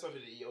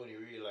something that you only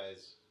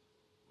realise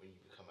when you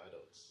become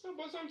adults. No,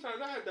 but sometimes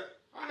I had that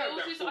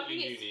thought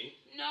in uni.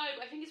 No,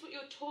 but I think it's what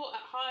you're taught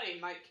at home.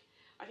 Like,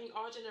 I think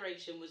our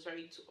generation was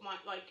very well,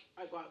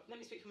 let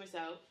me speak for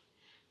myself.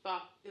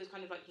 But it was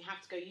kind of like you have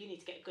to go uni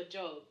to get a good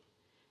job.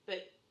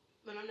 But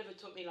my mum never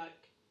taught me it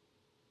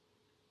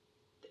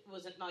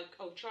wasn't like,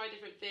 oh, try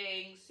different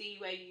things, see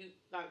where you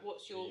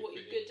what you're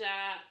good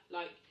at,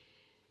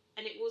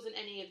 and it wasn't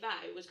any of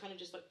that. It was kind of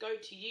just like go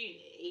to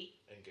uni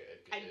and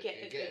get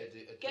a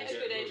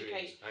good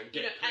education.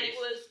 And it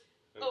was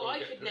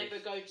I could never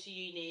go to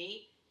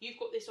uni. You've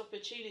got this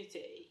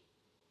opportunity.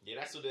 Yeah,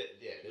 that's what they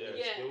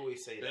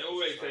always say that. They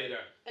always say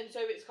that. And so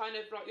it's kind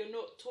of like you're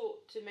not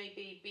taught to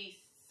maybe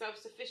be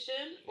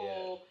self-sufficient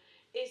or.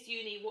 Is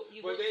uni what you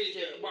want to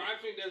do? But I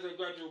think there's a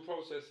gradual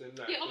process in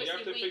that. Yeah, obviously you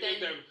have to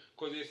forgive them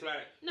because it's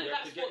like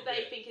that's what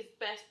they think is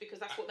best because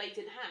that's what they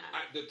didn't have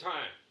at the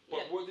time.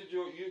 But what did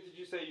you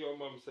say your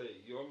mum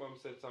say? Your mum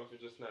said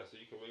something just now, so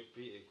you can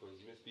repeat it because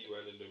Miss B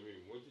went in the room.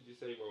 What did you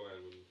say,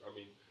 Rowan?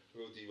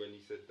 Wildy, when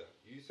you said that,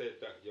 you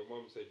said that your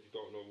mum said you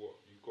don't know what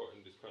you've got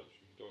in this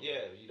country.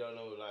 You don't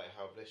know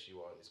how blessed you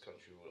are in this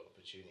country, all the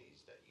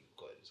opportunities that you've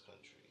got in this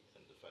country,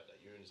 and the fact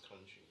that you're in this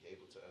country, you're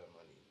able to earn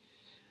money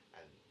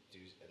and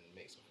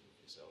make something of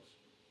yourself.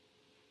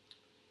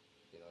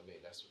 You know what I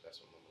mean? That's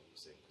what my mum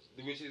was saying.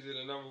 Which is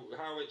in another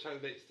how it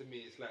translates to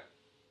me. It's like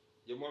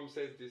your mum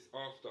says this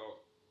after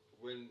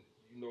when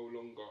you no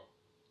longer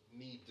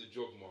need the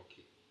job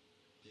market.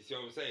 Do you see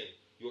what I'm saying?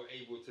 You're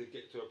able to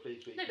get to a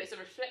place where... No, but it's a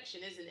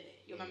reflection, isn't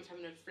it? Your mum's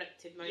having a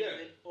reflective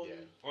moment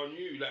on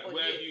you. Like,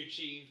 where have you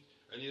achieved?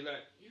 And you're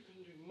like, you can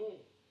do more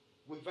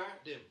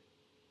without them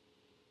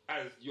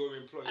as your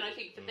employee. And I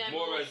think for them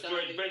more as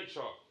joint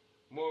venture,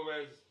 more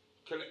as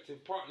collective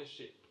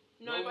partnership.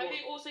 No, but I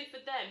think also for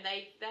them,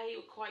 they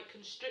were quite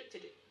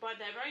constricted by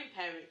their own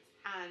parents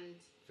and...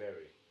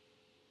 Very.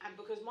 And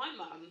because my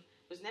mum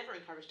was never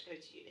encouraged to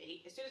go to uni,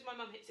 as soon as my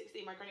mum hit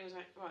 16, my granny was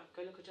like, right,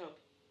 go look a job.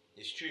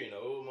 It's true,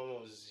 all my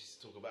mum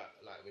used to talk about,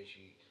 when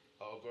she,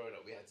 growing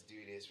up, we had to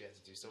do this, we had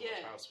to do so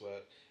much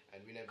housework, and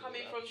we never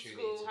coming got from the opportunity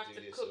school, to have do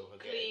to this cook, or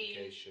get clean.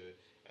 education,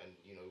 and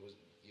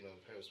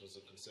parents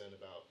wasn't concerned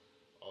about.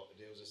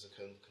 There was just a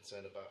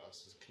concern about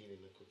us as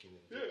cleaning and cooking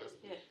and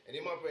And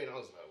in my brain, I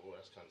was like, well,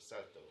 that's kind of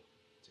sad though.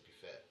 To be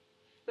fair.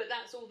 But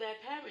that's all their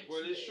parents.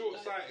 Well, it's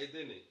short-sighted,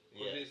 isn't it?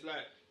 Because it's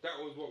like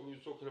that was what we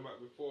were talking about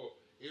before.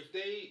 If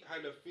they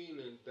had a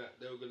feeling that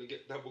they were going to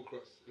get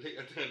double-crossed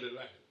later down the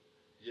line,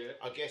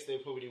 I guess they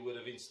probably would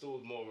have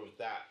installed more of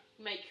that.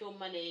 make your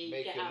money,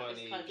 make get your out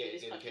money, this country, get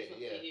this country's not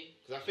dedicated. for you.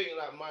 Because I think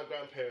like my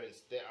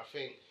grandparents,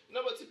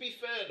 but to be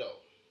fair though,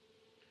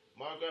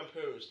 my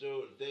grandparents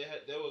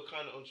they were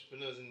kind of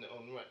entrepreneurs in their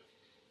own right.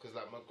 Because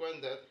like my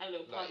granddad, A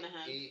little like, partner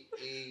hand.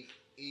 he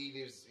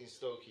lives in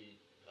Stokey.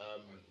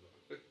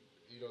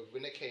 You know,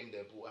 when they came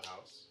there, bought a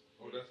house.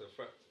 Oh, that's a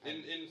fact.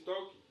 In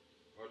Stokey.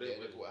 Oh, They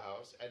bought a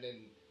house, and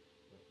then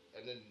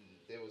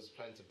they was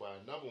planning to buy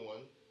another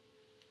one,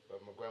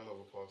 but my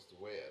grandmother passed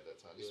away at that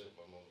time. This is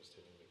what my mum was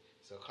telling me.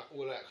 So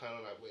all that kind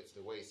of like went to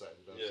the wayside.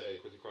 You know what I'm saying?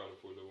 Because you can't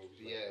afford the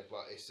mortgage. Yeah,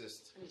 but it's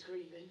just. And he's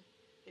grieving.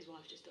 His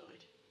wife just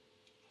died.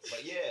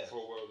 But yeah. The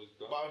whole world is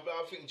done. But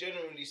I think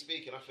generally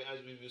speaking, I think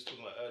as we was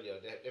talking about earlier,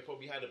 they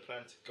probably had a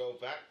plan to go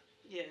back.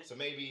 Yeah. So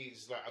maybe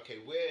it's like, okay,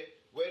 we're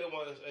the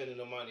ones earning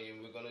the money and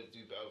we're gonna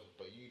do better,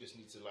 but you just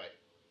need to like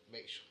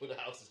make sure the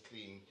house is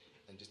clean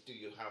and just do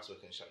your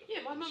housework and shut up.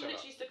 Yeah, my mum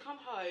literally used to come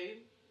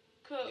home,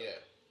 cook,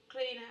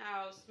 clean the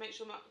house, make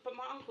sure but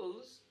my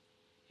uncles,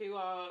 who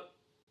are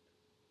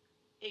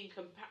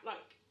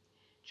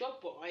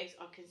job-wise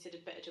are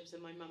considered better jobs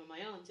than my mum and my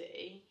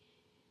auntie,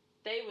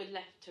 they were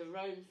left to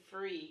roam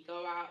free,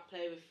 go out,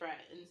 play with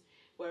friends,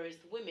 whereas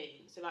the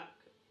women, so like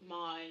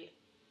my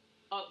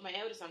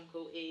eldest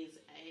uncle is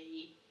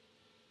a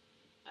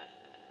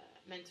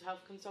mental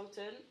health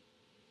consultant,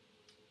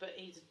 but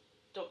he's a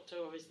doctor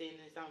obviously and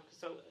is now a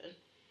consultant,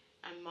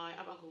 and my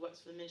other uncle works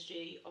for the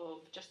Ministry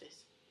of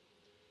Justice,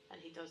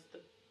 and he does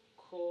the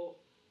court,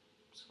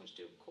 so much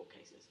to do with court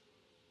cases.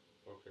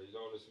 Okay, you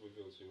don't want to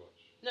reveal too much.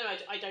 No,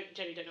 I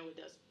generally don't know what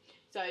he does.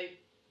 So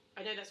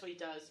I know that's what he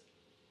does.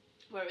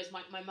 Whereas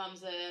my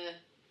mum's the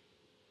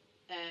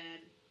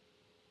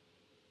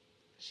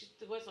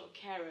word's not a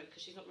carer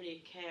because she's not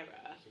really a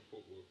carer.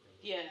 Support worker.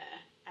 Yeah,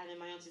 and then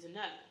my auntie's a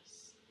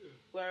nurse. Yeah.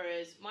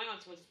 Whereas my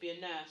auntie wanted to be a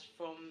nurse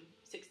from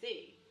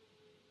 16,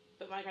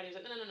 but my granny was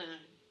like, no.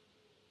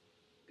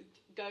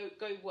 Go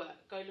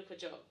work, go look a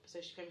job. So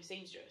she became a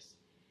seamstress.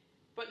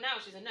 But now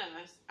she's a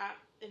nurse.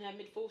 In her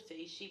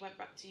mid-40s, she went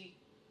back to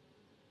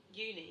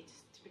uni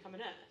to become a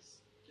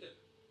nurse. Yeah,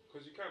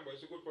 because you can, but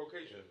it's a good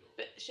vocation.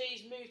 But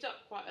she's moved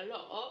up quite a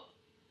lot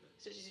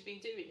since she's been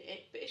doing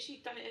it. But if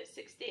she'd done it at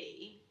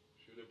 16...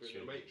 Should have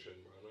been a matron,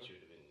 man. Should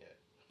have been, yeah.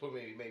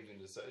 Probably maybe even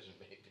the surgeon,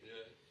 maybe.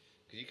 Yeah.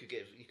 Because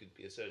you could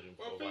be a surgeon.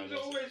 Well, things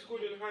are always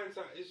good in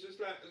hindsight. It's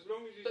just like, as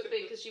long as you... But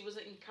because she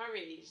wasn't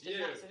encouraged,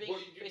 and that's the thing.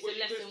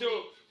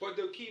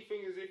 But the key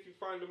thing is if you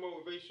find the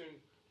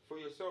motivation for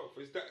yourself.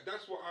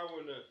 That's what I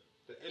want to...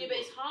 Yeah,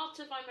 but it's hard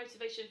to find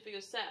motivation for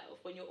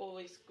yourself when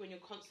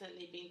you're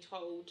constantly being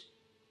told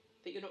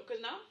that you're not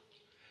good enough.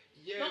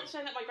 Yeah. Not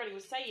saying that my granny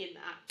was saying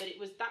that, but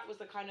that was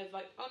the kind of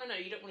like, oh no,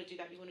 you don't want to do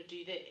that, you want to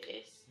do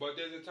this. But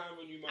there's a time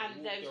when you might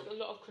and there's a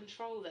lot of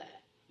control there.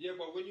 Yeah,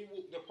 but when you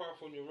walk the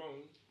path on your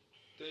own,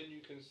 then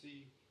you can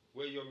see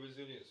where your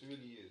resilience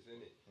really is,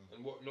 innit? Mm-hmm. And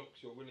what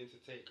knocks you're willing to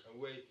take,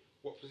 and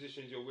what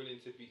positions you're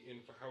willing to be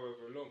in for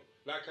however long.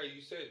 Like how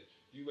you said,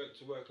 you went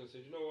to work and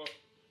said, you know what,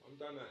 I'm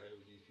done out here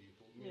with these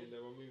people. Me and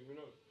them are moving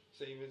on.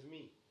 Same as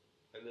me.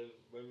 And then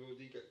when Will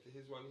D gets to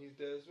his one, he's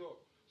there as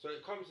well. So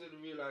it comes to the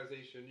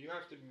realisation, you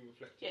have to be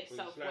reflective. Yeah,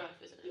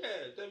 self-worth, isn't it?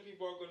 Yeah, then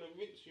people are going to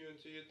rinse you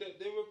until you're dead.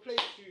 They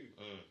replace you.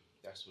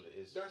 That's what it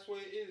is. That's what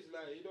it is.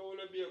 Like, you don't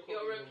want to be a...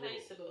 You're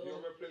replaceable.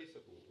 You're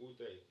replaceable all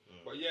day.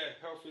 But yeah,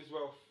 health is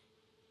wealth.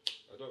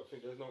 I don't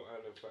think there's no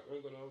island fact. We're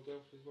going to have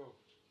health is wealth.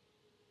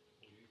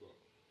 What have you got?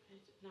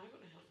 No, I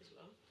got no health as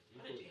well.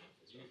 I don't do health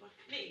as well.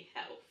 Me,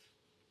 health.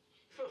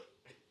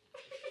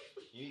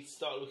 You need to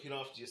start looking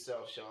after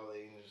yourself,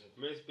 Charlene.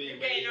 Miss B,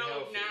 getting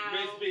old now.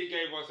 Miss B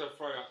gave us a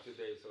fry up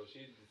today, so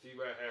she see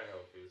where her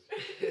health is.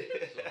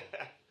 So,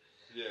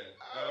 yeah.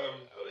 I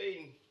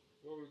mean,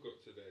 what we got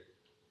today?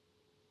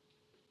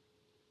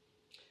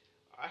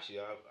 Actually,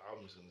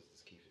 I'm just gonna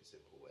just keep it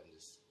simple and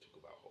just talk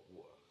about hot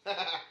water.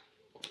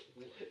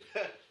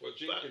 What,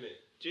 drinking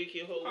it?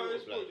 Drinking hot water.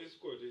 It's good.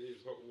 It's good. It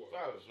is hot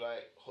water. It's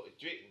like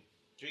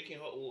drinking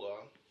hot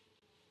water.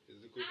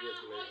 Is a good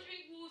regulator. I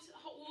drink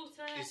hot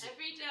water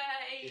every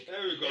day.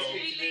 There we go. 3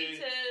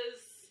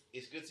 litres.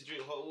 It's good to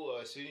drink hot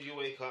water as soon as you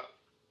wake up.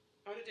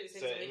 I don't do it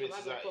So it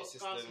rinses out your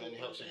system and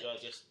helps your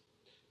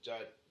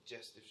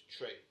digestive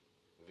trait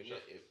within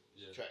it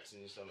tracks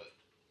in your stomach.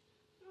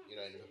 You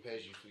know, and it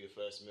prepares you for your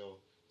first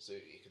meal so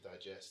you can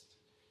digest.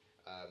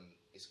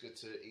 It's good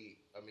to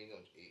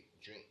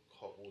drink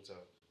hot water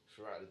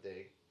throughout the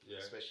day,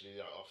 especially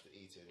like after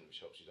eating, which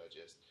helps you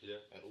digest.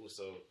 Yeah. And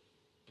also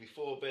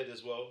before bed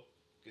as well.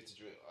 Good to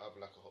drink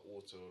either like a hot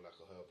water or like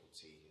a herbal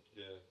tea.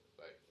 Yeah.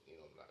 Like, you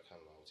know, like a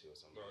chamomile tea or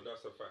something. No,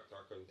 that's a fact.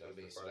 I can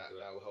testify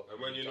to that will help. And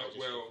when you're not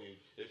well,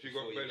 if you've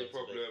got belly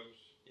problems,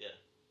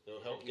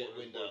 it'll help get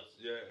wind out.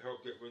 Yeah,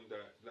 help get wind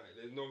out. Like,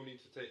 there's no need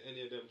to take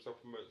any of them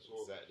supplements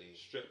or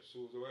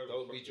strepsils or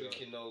whatever. Don't be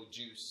drinking no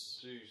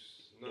juice.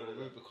 No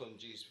Rubicon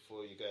juice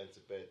before you go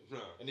into bed.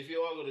 No. And if you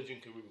are going to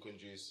drink a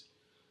Rubicon juice,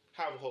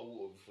 have hot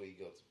water before you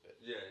go to bed.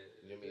 Yeah.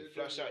 You know what I mean?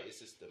 Flush out your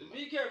system.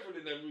 Be careful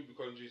in them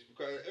Rubicon juice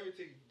because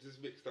everything just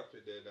mixed up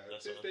in there now.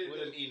 That's Since all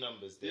them E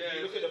numbers. Yeah, if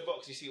you look at the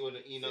box, you see all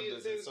the E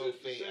numbers and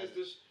sulfate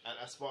and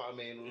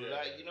aspartame and all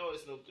that. You know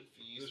it's not good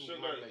for you.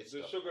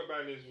 The sugar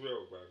ban is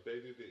real, bro. They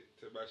did it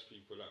to mash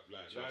people up.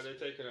 Like now they're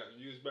taking out.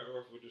 You was better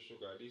off with the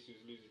sugar. At least you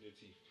was losing your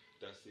teeth.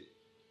 That's it.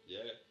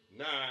 Yeah.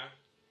 Nah.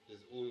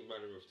 There's all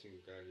manner of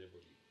things going in your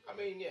body. I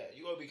mean, yeah,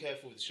 you gotta be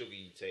careful with the sugar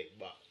you take,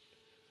 but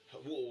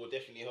water will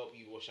definitely help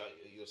you wash out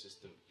your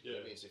system. You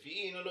know what I mean? So if you're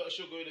eating a lot of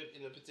sugar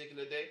in a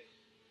particular day,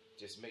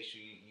 just make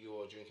sure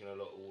you're drinking a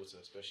lot of water,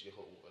 especially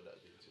hot water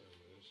that day too.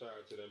 Shout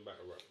out to them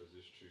battle rappers,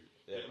 it's true.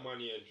 Yeah, Get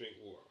money and drink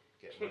water.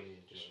 Get money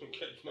and drink water.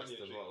 Get money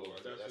and drink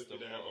water. That's the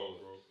MO,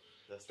 bro.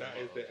 That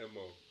is the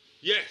MO.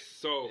 Yes,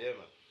 so yeah,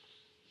 man.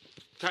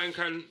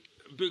 Tankan,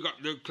 big up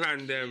the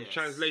clan them. Yes.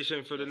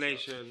 Translation for the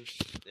nation.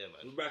 Yeah,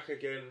 man. We're back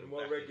again.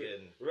 More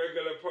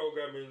regular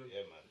programming.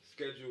 Yeah, man.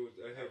 Scheduled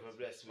ahead. Have a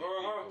blessed week,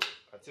 people.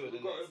 Until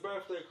we've got his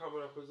birthday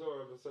coming up as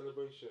well, the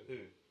celebration.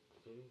 Who?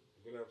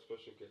 We're gonna have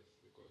special guests.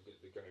 We've got to get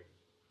the gang.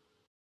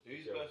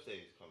 Whose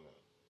birthday is coming up?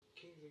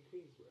 Kings and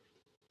Queens'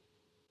 birthday.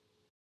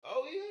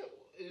 Oh yeah,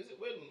 is it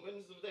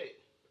when's the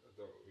date? I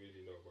don't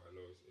really know, but I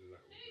know it's in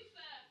that August. Whose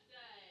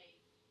birthday?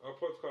 Our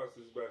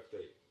podcaster's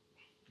birthday.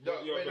 No,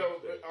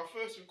 our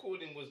first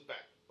recording was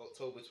back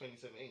October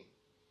 2017.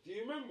 Do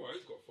you remember?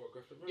 He's got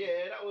photographic memory.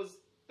 Yeah, that was.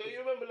 Don't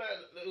you remember?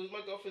 Like it was my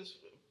girlfriend's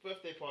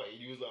birthday party.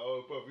 He was like,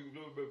 "Oh, bro, we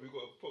got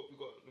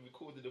to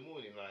record in the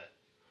morning." Like,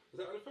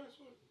 was that the first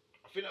one?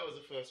 I think that was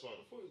the first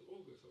one. I thought it was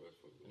August.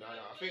 No,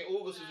 I think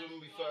August was when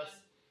we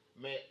first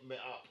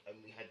met up and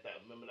we had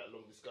that. Remember that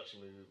long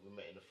discussion we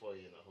met in the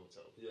foyer in that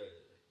hotel? Yeah.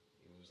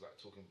 He was like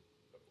talking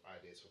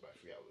ideas for about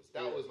 3 hours.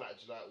 That was like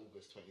July,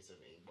 August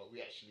 2017. But we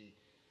actually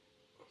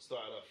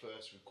started our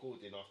first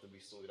recording after we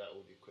sorted out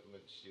all the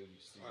equipment.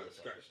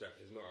 Scratch that.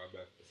 It's not our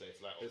birthday. So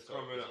it's like it's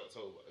October. coming up.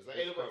 October. It's like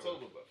end of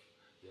October, bro.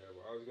 Yeah,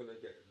 but I was gonna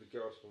get the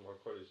girls from my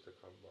college to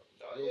come, but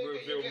we'll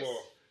reveal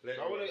more. I've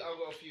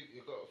got a few,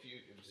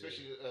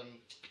 especially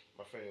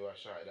my friend who I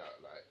shouted out.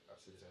 Like I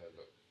said to her,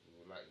 look, we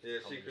would like to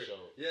come on the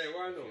show. Yeah,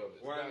 why not?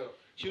 Why not?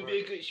 She'll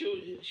be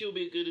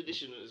a good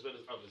addition as well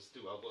as others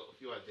too. I've got a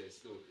few ideas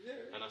still.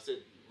 Yeah. And I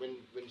said when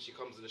she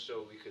comes on the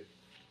show, we could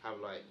have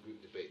like group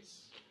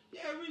debates.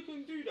 Yeah, we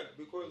can do that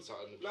because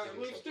like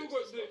we've still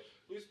got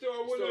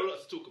I want a lot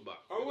to talk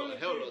about. I want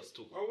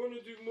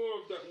to do more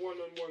of that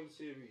one-on-one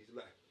series,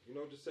 like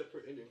the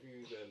separate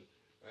interviews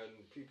and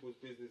people's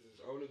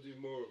businesses. I want to do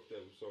more of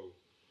them. So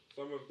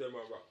some of them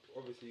are up.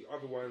 Obviously,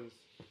 other ones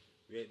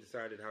we ain't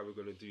decided how we're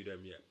gonna do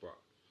them yet, but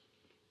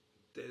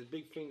there's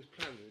big things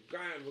planned.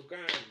 We're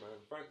going,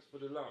 man. Thanks for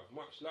the love.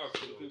 Much love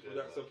to the people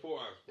that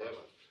support us.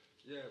 Bro.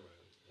 Yeah,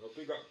 man. Well,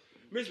 big up.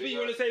 Miss B,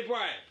 you want to say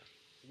bye?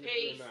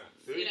 Peace.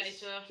 See you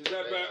later. It's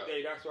her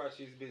birthday, that's why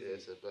she's busy. Yeah,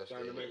 it's her birthday.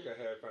 Trying to make her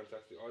hair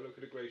fantastic. Oh, look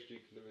at the grey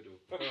streak in the middle.